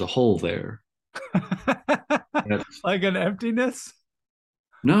 there's a hole there. That's Like an emptiness?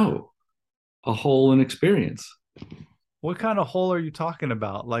 no, a hole in experience. What kind of hole are you talking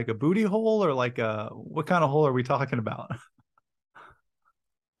about? Like a booty hole or like what kind of hole are we talking about?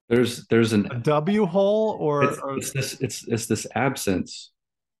 There's A an W hole or it's this absence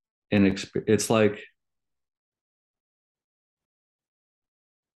in it's like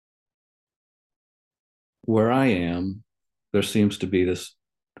where I am, there seems to be this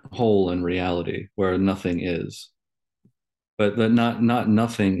hole in reality where nothing is. But not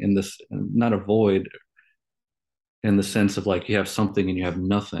nothing in this, not a void in the sense of like you have something and you have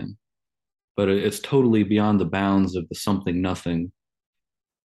nothing, but it's totally beyond the bounds of the something nothing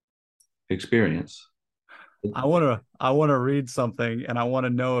experience. I want to read something and I want to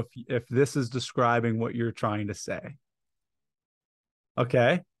know if this is describing what you're trying to say.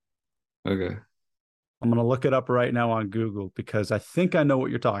 Okay? Okay. I'm going to look it up right now on Google because I think I know what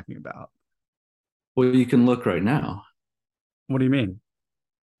you're talking about. Well, you can look right now. What do you mean?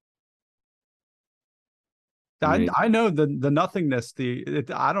 I I mean, I know the nothingness,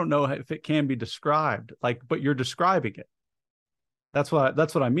 I don't know if it can be described, like, but you're describing it. That's what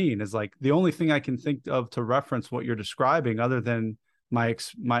I mean, is like the only thing I can think of to reference what you're describing other than my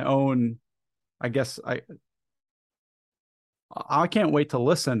own, I guess I can't wait to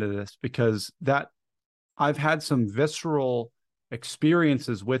listen to this because that I've had some visceral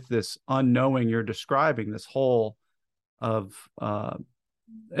experiences with this unknowing you're describing, this whole of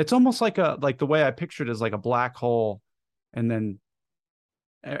it's almost like the way I pictured it is like a black hole, and then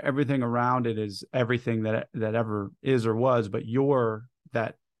everything around it is everything that ever is or was, but you're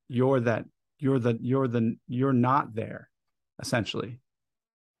not there, essentially.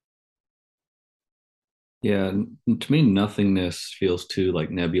 yeah, to me, nothingness feels too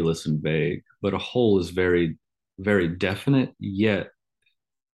like nebulous and vague, but a whole is very, very definite, yet,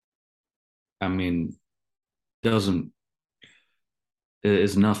 I mean, doesn't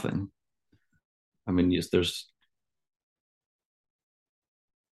is nothing. I mean, yes, there's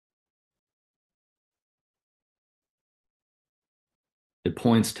it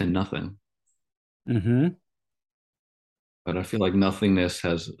points to nothing, Mm-hmm. but I feel like nothingness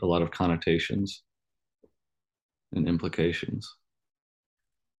has a lot of connotations and implications.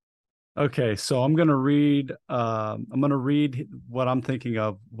 Okay, so I'm gonna read what I'm thinking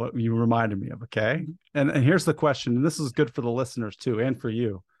of, what you reminded me of, okay? And here's the question, and this is good for the listeners too, and for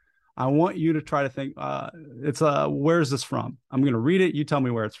you. I want you to try to think, it's where's this from? I'm gonna read it, you tell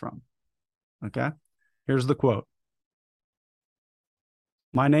me where it's from. Okay. Here's the quote.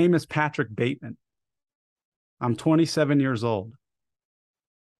 My name is Patrick Bateman. I'm 27 years old.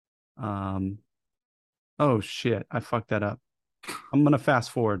 Um, oh shit, I fucked that up. I'm gonna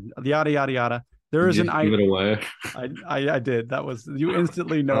fast forward. Yada yada yada. There Did is you an just give it away? I did. That was, you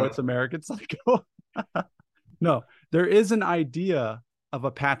instantly know Uh, it's American Psycho. No, there is an idea of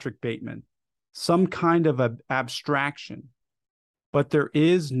a Patrick Bateman, some kind of a abstraction, but there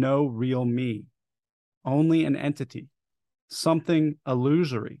is no real me, only an entity, something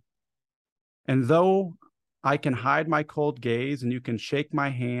illusory. And though I can hide my cold gaze and you can shake my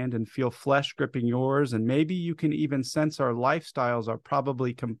hand and feel flesh gripping yours, and maybe you can even sense our lifestyles are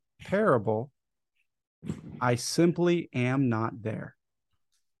probably comparable, I simply am not there.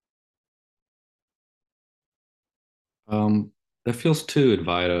 um, that feels too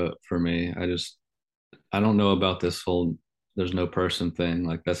Advaita for me. I don't know about this whole there's no person thing.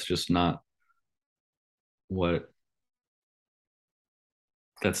 Like that's just not what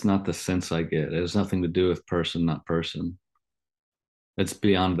that's not the sense I get. It has nothing to do with person, not person. It's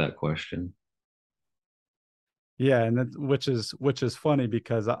beyond that question. Yeah, and that, which is funny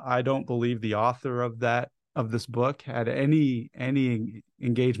because I don't believe the author of this book had any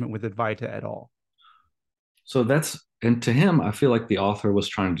engagement with Advaita at all. So that's and to him, I feel like the author was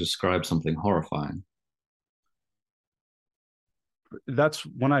trying to describe something horrifying. That's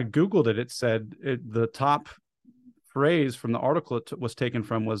when I Googled it. It said the top phrase from the article it was taken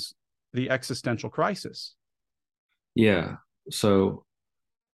from was the existential crisis. Yeah. So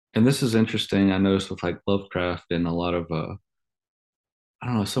and this is interesting. I noticed with like Lovecraft and a lot of I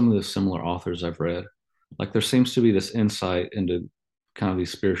don't know, some of the similar authors I've read. Like there seems to be this insight into kind of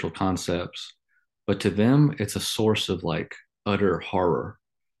these spiritual concepts, but to them, it's a source of like utter horror.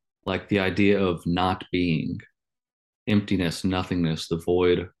 Like the idea of not being, emptiness, nothingness, the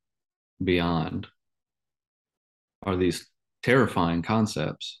void beyond are these terrifying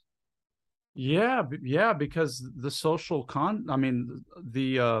concepts. Yeah, yeah, because the social I mean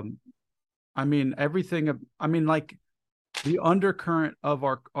I mean everything I mean like the undercurrent of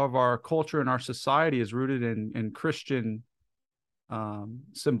our culture and our society is rooted in Christian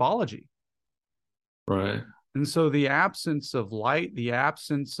symbology. Right. And so the absence of light, the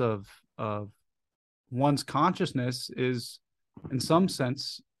absence of one's consciousness is in some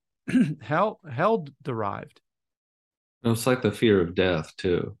sense hell derived. And it's like the fear of death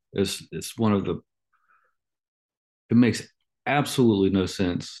too. It's one of the it makes absolutely no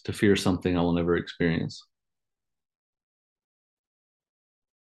sense to fear something I will never experience.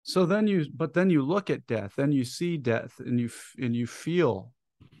 So then you look at death, then you see death, and you feel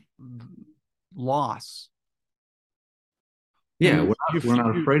loss, Yeah, and we're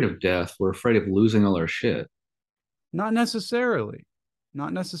not afraid of death. We're afraid of losing all our shit. not necessarily,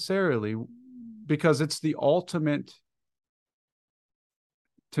 not necessarily, because it's the ultimate.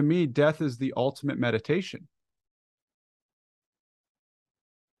 To me, death is the ultimate meditation.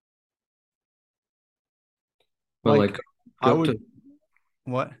 But Like like I go up to would,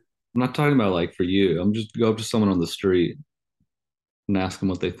 what? I'm not talking about like for you. I'm just go up to someone on the street and ask them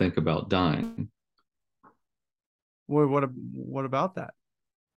what they think about dying. What about that?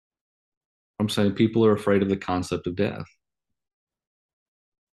 I'm saying people are afraid of the concept of death.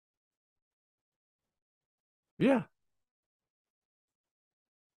 Yeah,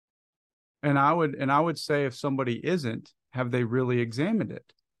 and I would say if somebody isn't, have they really examined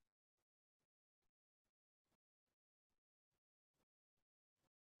it?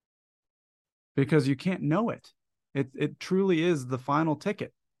 Because you can't know it. It truly is the final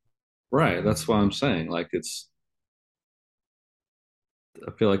ticket. Right. That's why I'm saying like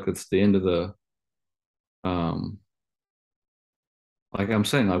I feel like it's the end of the um like I'm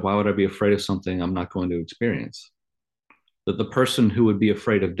saying like why would I be afraid of something I'm not going to experience? That the person who would be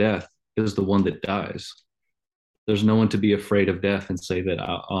afraid of death is the one that dies. There's no one to be afraid of death and say that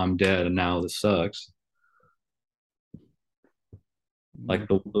oh, I'm dead and now this sucks. Like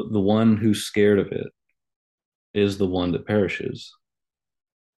the one who's scared of it is the one that perishes.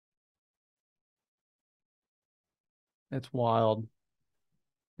 It's wild.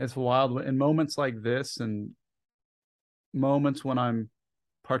 It's wild in moments like this and moments when I'm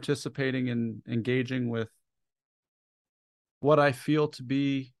participating and engaging with what I feel to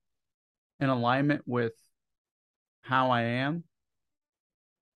be in alignment with how I am.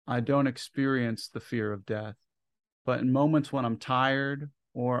 I don't experience the fear of death. But in moments when I'm tired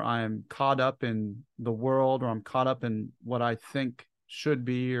or I'm caught up in the world or I'm caught up in what I think should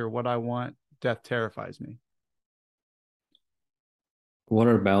be or what I want, death terrifies me. What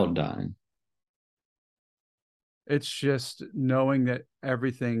about dying? It's just knowing that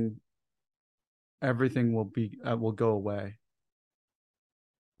everything will go away.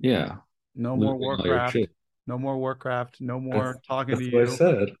 Yeah, No more losing all your Warcraft, shit. no more Warcraft, no That's, more talking to that's what I you.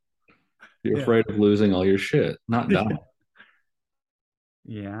 said. You're Yeah. afraid of losing all your shit, not dying.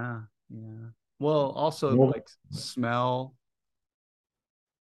 Yeah. Yeah. Well, also Well, like smell,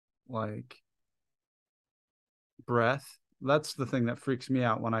 like breath. That's the thing that freaks me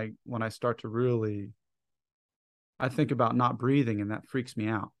out when I start to really I think about not breathing and that freaks me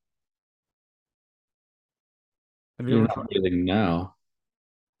out. Have you you're ever not breathing now.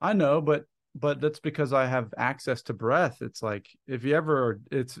 I know, but that's because I have access to breath. It's like if you're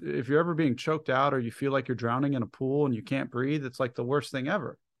ever being choked out or you feel like you're drowning in a pool and you can't breathe, it's like the worst thing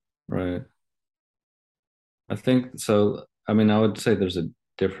ever. Right. I think so. I mean, I would say there's a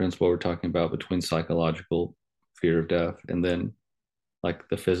difference what we're talking about between psychological fear of death and then like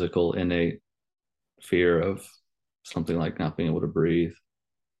the physical innate fear of something like not being able to breathe,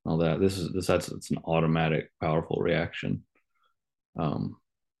 all that. That's it's an automatic, powerful reaction. Um,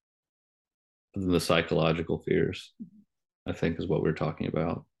 the psychological fears, I think, is what we're talking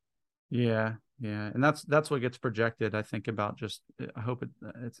about. Yeah, yeah. And that's what gets projected. I think about just I hope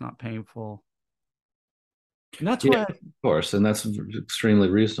it's not painful. And that's Yeah, why of course, and that's extremely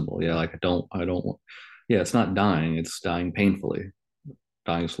reasonable. Yeah, like I don't want. Yeah, it's not dying; it's dying painfully,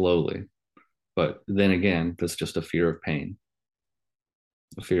 dying slowly. But then again, that's just a fear of pain,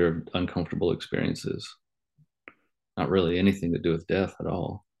 a fear of uncomfortable experiences. Not really anything to do with death at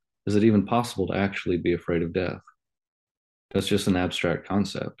all. Is it even possible to actually be afraid of death? That's just an abstract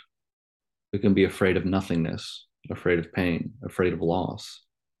concept. We can be afraid of nothingness, afraid of pain, afraid of loss.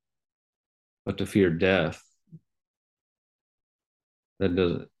 But to fear death, that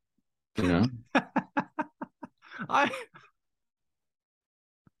doesn't, you know? I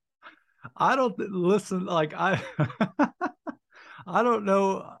I don't listen like I I don't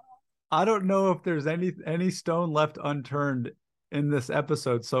know I don't know if there's any stone left unturned in this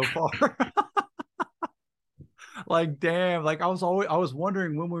episode so far. Like damn, like I was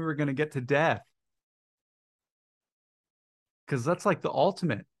wondering when we were going to get to death cuz that's like the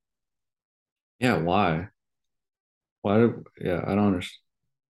ultimate. Yeah, why? Yeah, I don't understand.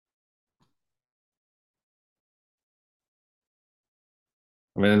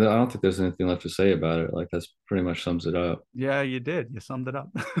 I mean, I don't think there's anything left to say about it. Like, that's pretty much sums it up. Yeah, you did. You summed it up.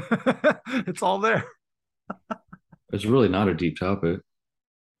 It's all there. It's really not a deep topic.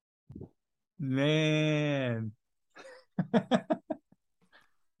 Man.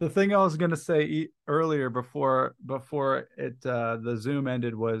 The thing I was going to say earlier before it the Zoom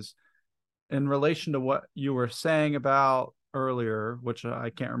ended was in relation to what you were saying about earlier, which I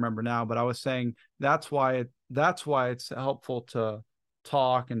can't remember now, but I was saying that's why it's helpful to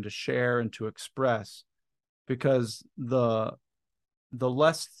talk and to share and to express because the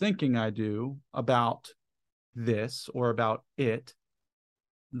less thinking I do about this or about it,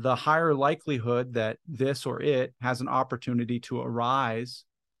 the higher likelihood that this or it has an opportunity to arise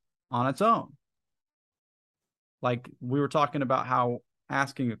on its own. Like we were talking about how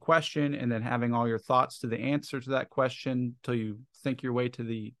asking a question and then having all your thoughts to the answer to that question till you think your way to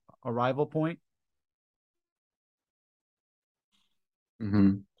the arrival point.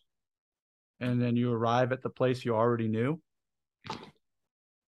 Hmm. And then you arrive at the place you already knew.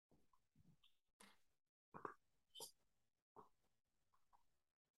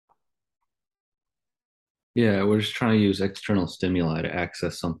 Yeah, we're just trying to use external stimuli to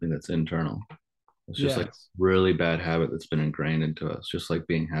access something that's internal. It's just like a Yes. really bad habit that's been ingrained into us, just like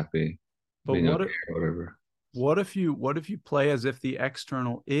being happy, But being okay, or whatever. what if you play as if the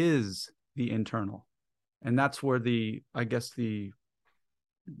external is the internal? And that's where the I guess the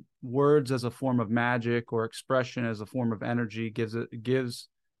words as a form of magic or expression as a form of energy gives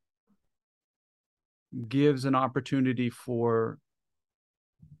an opportunity for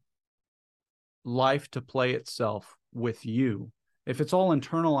life to play itself with you. If it's all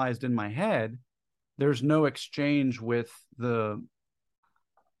internalized in my head, there's no exchange with the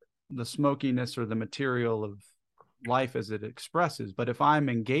smokiness or the material life as it expresses. But if I'm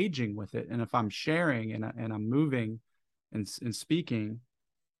engaging with it, and if I'm sharing, and I'm moving and speaking,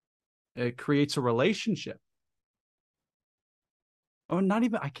 it creates a relationship. Oh, not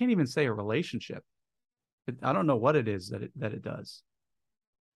even, I can't even say a relationship. I don't know what it is that it does.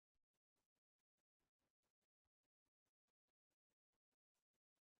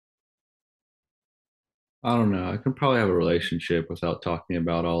 I don't know. I can probably have a relationship without talking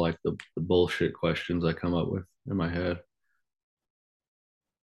about all like the bullshit questions I come up with in my head.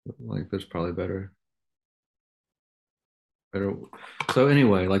 Like that's probably better. So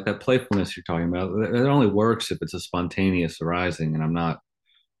anyway, like that playfulness you're talking about, it only works if it's a spontaneous arising, and I'm not.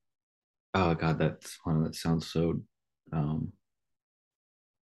 Oh God, that's one that sounds so. Um,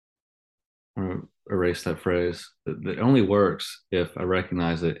 I'm gonna erase that phrase. It only works if I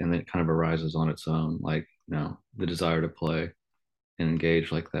recognize it and it kind of arises on its own, like the desire to play and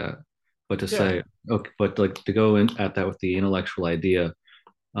engage like that. But to Yeah. say, okay, but like to go in at that with the intellectual idea,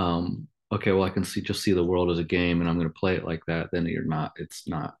 okay, well, I can see the world as a game and I'm going to play it like that. Then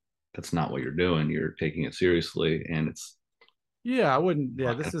that's not what you're doing. You're taking it seriously, and it's Yeah, I wouldn't.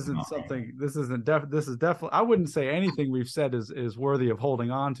 Yeah, that's not right. this is definitely. I wouldn't say anything we've said is worthy of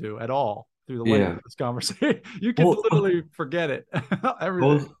holding on to at all through the length Yeah. of this conversation. You could Well, literally forget it,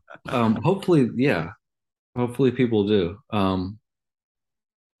 everything. well, hopefully, yeah. Hopefully people do.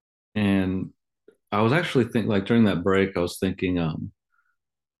 And I was actually thinking, like during that break, I was thinking,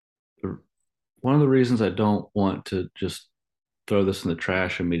 one of the reasons I don't want to just throw this in the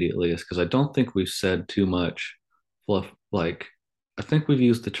trash immediately is because I don't think we've said too much fluff. Like, I think we've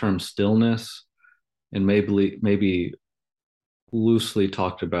used the term stillness and maybe loosely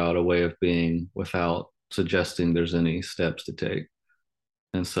talked about a way of being without suggesting there's any steps to take.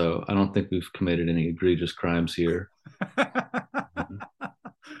 And so I don't think we've committed any egregious crimes here.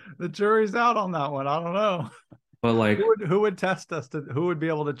 The jury's out on that one. I don't know. But like, Who would test us? Who would be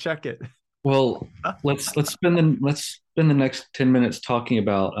able to check it? well, let's spend the next 10 minutes talking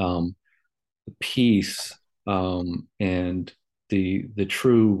about peace, and the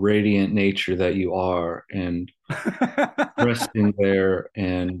true radiant nature that you are, and resting there,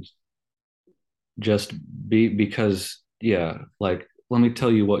 and just be, because yeah, like let me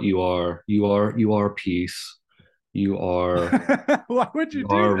tell you what you are peace, you are Why would you you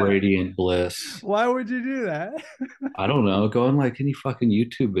do are that? radiant bliss. Why would you do that? I don't know, go on like any fucking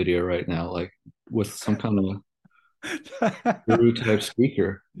YouTube video right now, like with some kind of guru type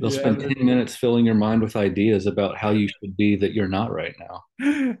speaker. They'll Yeah. spend 10 minutes filling your mind with ideas about how you should be that you're not right now.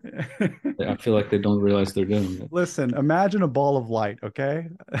 I feel like they don't realize they're doing it. Listen, imagine a ball of light, okay?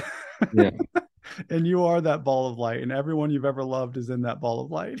 Yeah. And you are that ball of light, and everyone you've ever loved is in that ball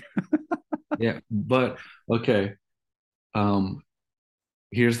of light. Yeah. But okay. Um,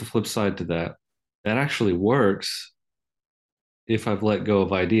 here's the flip side to that. That actually works if I've let go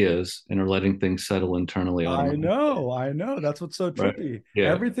of ideas and are letting things settle internally automatically. I know. That's what's so Right. trippy. Yeah.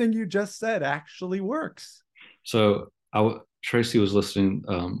 Everything you just said actually works. So Tracy was listening.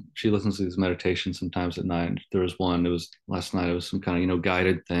 She listens to these meditations sometimes at night. There was one. It was last night. It was some kind of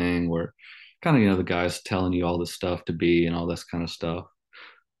guided thing where kind of the guy's telling you all this stuff to be and all this kind of stuff.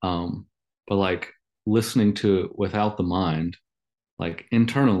 But like listening to it without the mind, like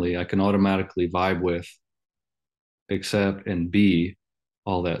internally, I can automatically vibe with, accept, and be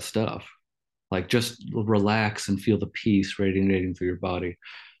all that stuff. Like just relax and feel the peace radiating through your body.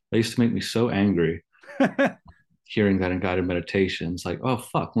 That used to make me so angry hearing that in guided meditations. Like, oh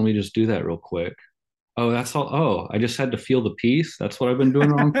fuck, let me just do that real quick. Oh, that's all. Oh, I just had to feel the peace. That's what I've been doing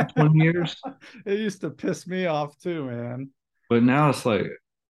wrong for 20 years. It used to piss me off too, man. But now it's like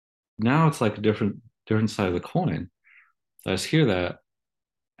a different side of the coin. I just hear that,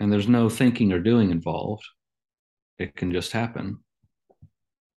 and there's no thinking or doing involved. It can just happen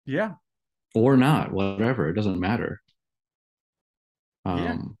Yeah. or not, whatever. It doesn't matter.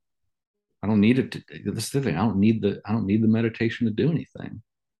 Yeah. I don't need it to. This is the thing. I don't need the meditation to do anything.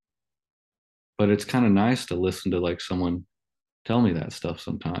 But it's kind of nice to listen to like someone tell me that stuff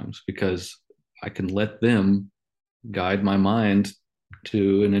sometimes, because I can let them guide my mind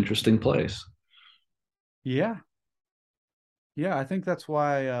to an interesting place. Yeah. Yeah. I think that's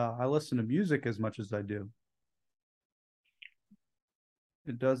why I listen to music as much as I do.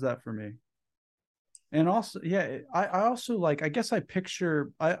 It does that for me. And also, yeah, I also like, I guess I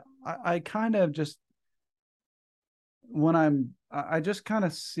picture, I kind of just, when I just kind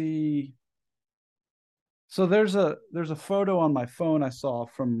of see, so there's a photo on my phone I saw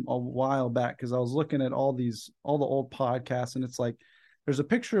from a while back because I was looking at all the old podcasts, and it's like there's a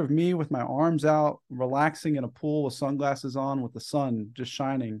picture of me with my arms out relaxing in a pool with sunglasses on with the sun just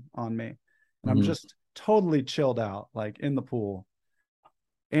shining on me, and I'm Mhm. just totally chilled out, like in the pool.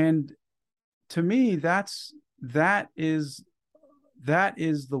 And to me, that is that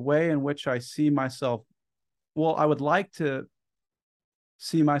is the way in which I see myself. Well, I would like to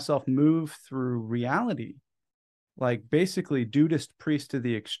see myself move through reality, like basically dudist priest to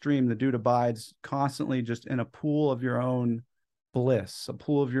the extreme. The dude abides constantly just in a pool of your own bliss, a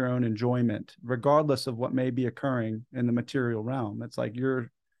pool of your own enjoyment, regardless of what may be occurring in the material realm. It's like you're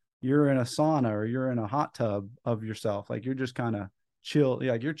in a sauna or you're in a hot tub of yourself. Like you're just kind of chill,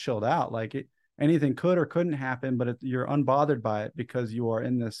 like you're chilled out. Like anything could or couldn't happen, but you're unbothered by it because you are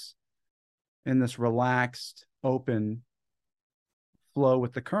in this relaxed, open flow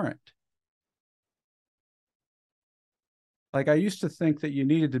with the current. Like I used to think that you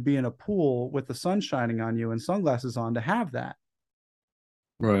needed to be in a pool with the sun shining on you and sunglasses on to have that.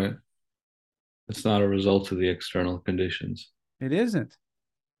 Right. It's not a result of the external conditions It isn't.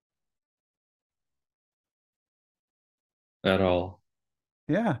 at all.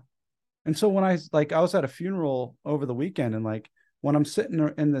 Yeah. And so when I was at a funeral over the weekend, and like when I'm sitting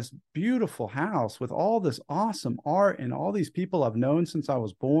in this beautiful house with all this awesome art and all these people I've known since I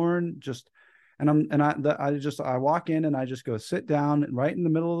was born, just I walk in and I just go sit down right in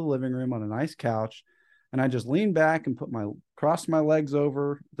the middle of the living room on a nice couch, and I just lean back and cross my legs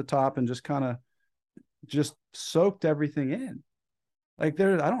over the top and just kind of just soaked everything in. Like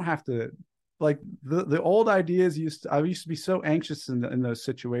I don't have to, like the old ideas I used to be so anxious in those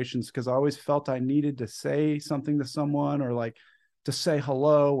situations because I always felt I needed to say something to someone, or like to say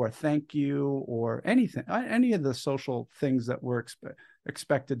hello or thank you or anything, any of the social things that we're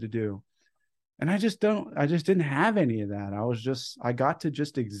expected to do. And I just didn't have any of that. I got to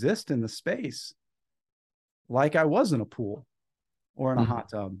just exist in the space like I was in a pool or in a Mhm. hot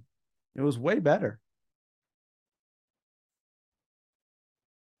tub. It was way better.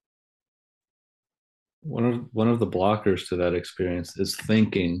 One of the blockers to that experience is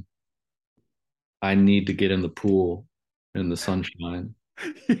thinking I need to get in the pool in the sunshine.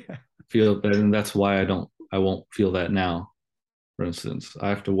 Yeah. Feel that, and that's why I won't feel that now. For instance, I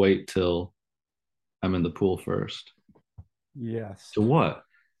have to wait till I'm in the pool first. Yes. To what?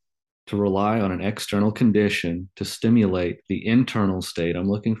 To rely on an external condition to stimulate the internal state I'm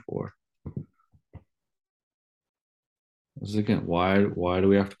looking for. This is again, why do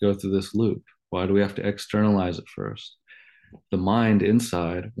we have to go through this loop? Why do we have to externalize it first? The mind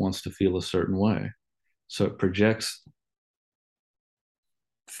inside wants to feel a certain way. So it projects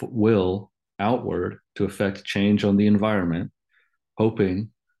will outward to affect change on the environment, hoping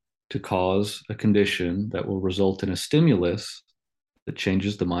to cause a condition that will result in a stimulus that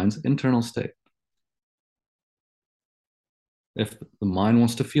changes the mind's internal state. If the mind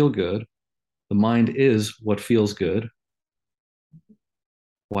wants to feel good, the mind is what feels good.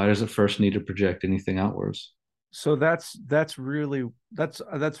 Why does it first need to project anything outwards? So that's really,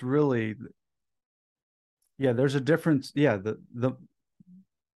 yeah, there's a difference. Yeah, the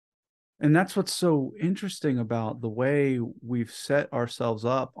and that's what's so interesting about the way we've set ourselves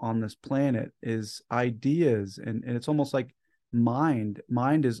up on this planet is ideas, and it's almost like mind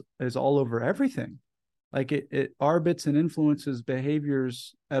is all over everything. Like it orbits and influences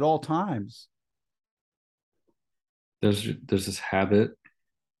behaviors at all times. There's this habit.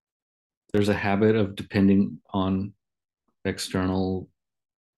 There's a habit of depending on external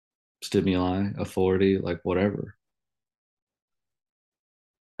stimuli, authority, like whatever.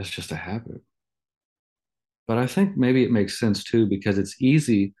 It's just a habit. But I think maybe it makes sense too because it's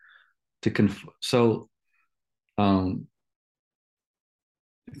easy to so um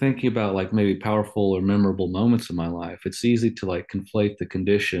thinking about like maybe powerful or memorable moments in my life, it's easy to like conflate the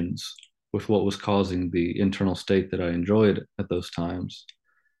conditions with what was causing the internal state that I enjoyed at those times.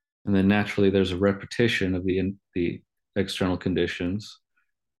 And then naturally there's a repetition of the external conditions,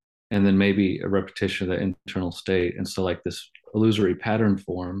 and then maybe a repetition of the internal state. And so like this illusory pattern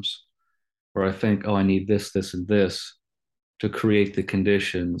forms where I think, oh, I need this, this, and this to create the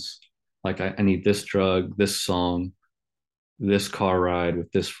conditions. Like I need this drug, this song, this car ride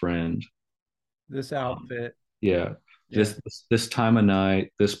with this friend. This outfit, Yeah, yeah, this time of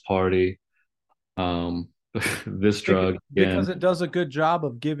night, this party, um, this drug because again. it does a good job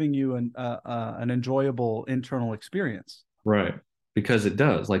of giving you an enjoyable internal experience. Right, because it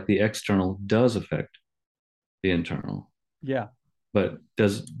does. Like the external does affect the internal, Yeah. but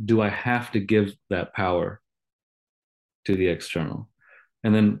do I have to give that power to the external?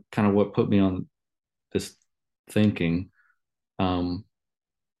 And then kind of what put me on this thinking, um,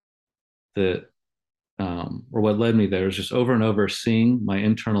 that or what led me there is just over and over seeing my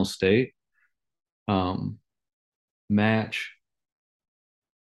internal state um, match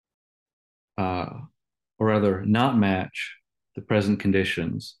or rather not match the present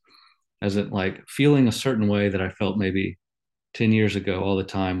conditions, as it like feeling a certain way that I felt maybe 10 years ago all the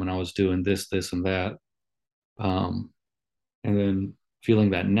time when I was doing this, and that. Um, and then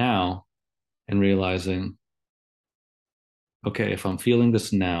feeling that now and realizing, okay, if I'm feeling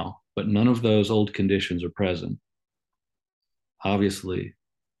this now, but none of those old conditions are present, obviously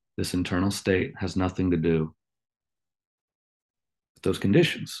this internal state has nothing to do with those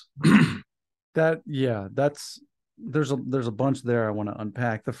conditions. That yeah, that's there's a bunch there I want to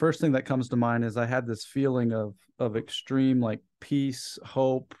unpack. The first thing that comes to mind is I had this feeling of extreme like peace,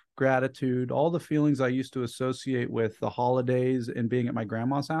 hope, gratitude, all the feelings I used to associate with the holidays and being at my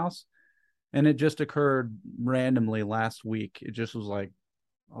grandma's house. And it just occurred randomly last week. It just was like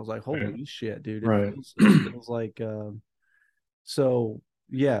I was like, Right. holy shit, dude. Right. It feels like so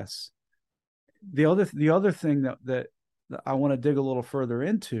yes. The other thing that I want to dig a little further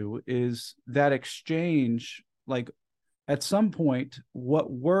into is that exchange. Like at some point,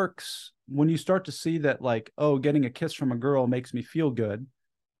 what works when you start to see that, like, oh, getting a kiss from a girl makes me feel good,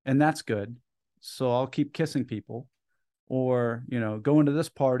 and that's good. So I'll keep kissing people, or going to this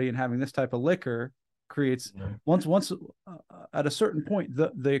party and having this type of liquor creates once at a certain point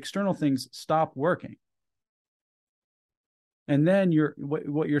the external things stop working, and then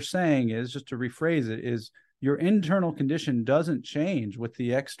what you're saying is, just to rephrase it, is your internal condition doesn't change with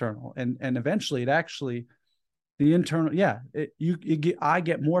the external, and eventually it actually the internal, yeah, I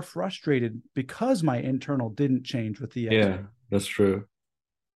get more frustrated because my internal didn't change with the external. Yeah, that's true.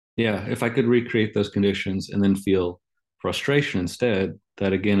 Yeah, if I could recreate those conditions and then feel frustration instead,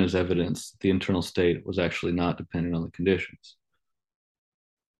 that again is evidence that the internal state was actually not dependent on the conditions.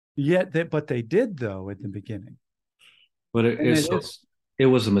 But they did, though, at the beginning. But And it is. it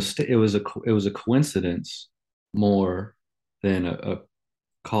was a mistake. It was a coincidence more than a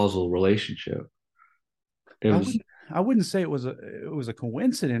causal relationship. It I was wouldn't I wouldn't say it was a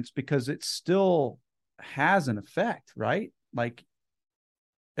coincidence, because it still has an effect, right? Like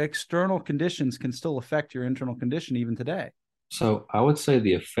external conditions can still affect your internal condition even today. so I would say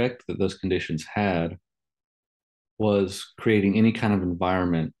the effect that those conditions had was creating any kind of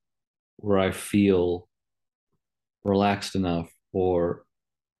environment where I feel relaxed enough, or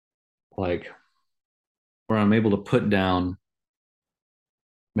like where I'm able to put down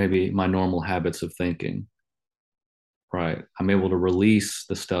maybe my normal habits of thinking, right? I'm able to release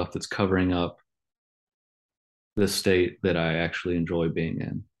the stuff that's covering up the state that I actually enjoy being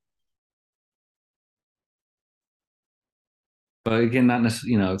in. But again, not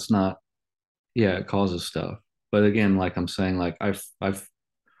necessarily, it's not, yeah, it causes stuff. But again, like I'm saying, like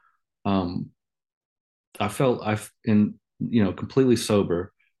um, I felt completely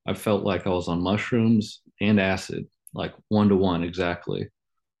sober. I felt like I was on mushrooms and acid, like one to one exactly.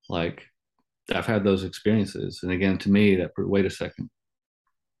 Like I've had those experiences. And again, to me, wait a second,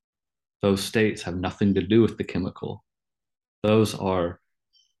 those states have nothing to do with the chemical. Those are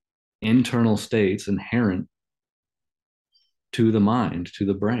internal states inherent to the mind, to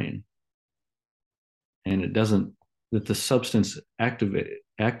the brain. And it doesn't, that the substance activate,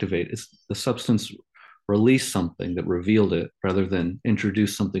 it's the substance released something that revealed it rather than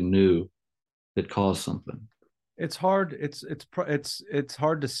introduce something new that caused something. It's hard. It's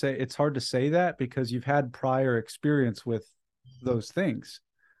hard to say. It's hard to say that because you've had prior experience with those things.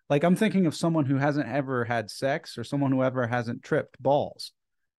 Like I'm thinking of someone who hasn't ever had sex, or someone who ever hasn't tripped balls.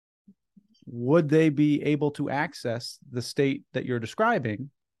 Would they be able to access the state that you're describing?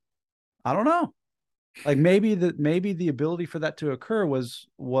 I don't know. Like maybe the ability for that to occur was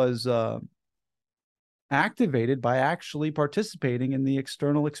activated by actually participating in the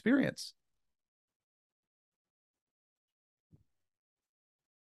external experience.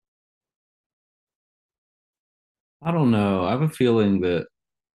 I don't know. I have a feeling that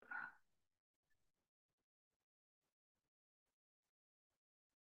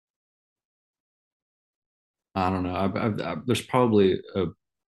I don't know. There's probably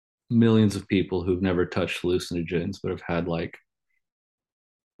millions of people who've never touched hallucinogens, but have had like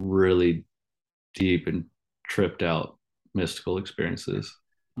really deep and tripped out mystical experiences.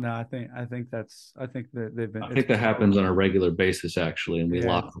 No, I think that they've been. I think that happens on a regular basis, actually, and we Yeah,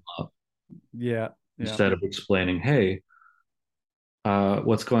 lock them up yeah, yeah. instead of explaining, hey,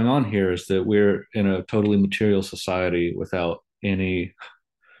 what's going on here is that we're in a totally material society without any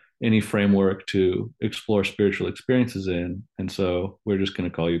framework to explore spiritual experiences in, and so we're just going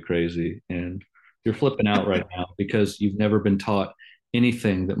to call you crazy, and you're flipping out right now because you've never been taught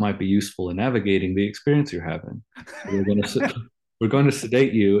anything that might be useful in navigating the experience you're having. So we're going to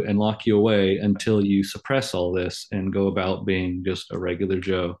sedate you and lock you away until you suppress all this and go about being just a regular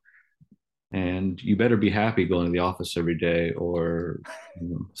Joe. and you better be happy going to the office every day, or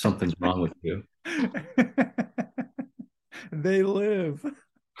something's wrong with you. They live.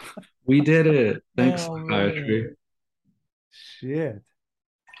 We did it. Thanks, Oh psychiatry. man. Shit.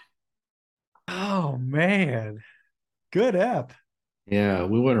 Oh man. Good app. Yeah,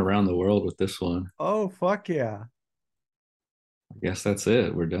 we went around the world with this one. Oh fuck yeah. I guess that's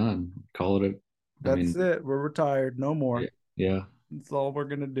it. We're done. Call it a, I That's mean, it. We're retired. No yeah, more. yeah. That's all we're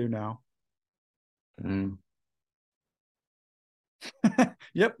gonna do now. Um,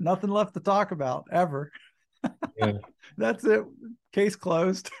 Yep, nothing left to talk about ever. yeah. That's it. Case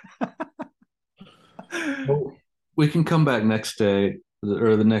closed. Well, we can come back next day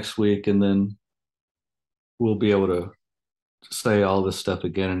or the next week, and then we'll be able to say all this stuff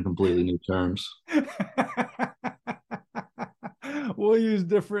again in completely new terms. We'll use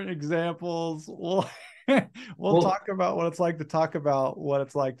different examples. We'll Well, talk about what it's like to talk about what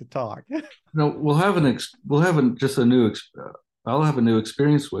it's like to talk. no, we'll have just a new I'll have a new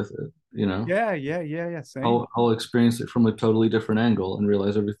experience with it, you know. Yeah. Same. I'll experience it from a totally different angle and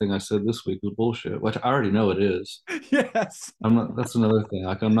realize everything I said this week was bullshit, which I already know it is. Yes. I'm not, that's another thing.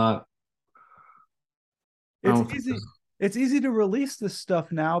 Like I It's don't think easy. It's easy to release this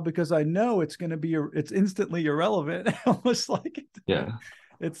stuff now because I know it's going to be it's instantly irrelevant. Almost like yeah.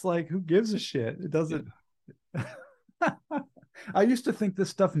 it's like who gives a shit? It Yeah. doesn't. I used to think this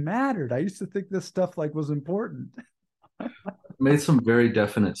stuff mattered. I used to think this stuff like was important. Made some very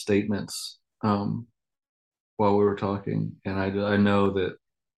definite statements while we were talking, and I know that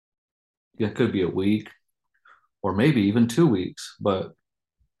yeah, it could be a week or maybe even 2 weeks, but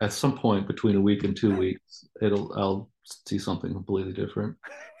at some point between a week and 2 weeks, I'll see something completely different.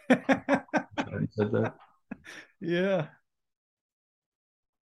 I haven't said that. Yeah.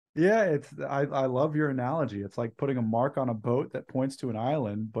 Yeah, I love your analogy. It's like putting a mark on a boat that points to an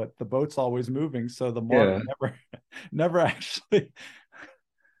island, but the boat's always moving, so the mark Yeah, never actually.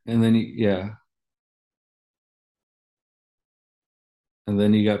 and then yeah, and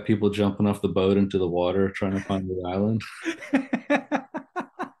then you got people jumping off the boat into the water trying to find the island.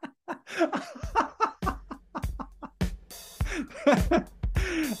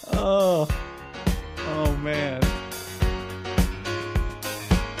 Oh, oh man.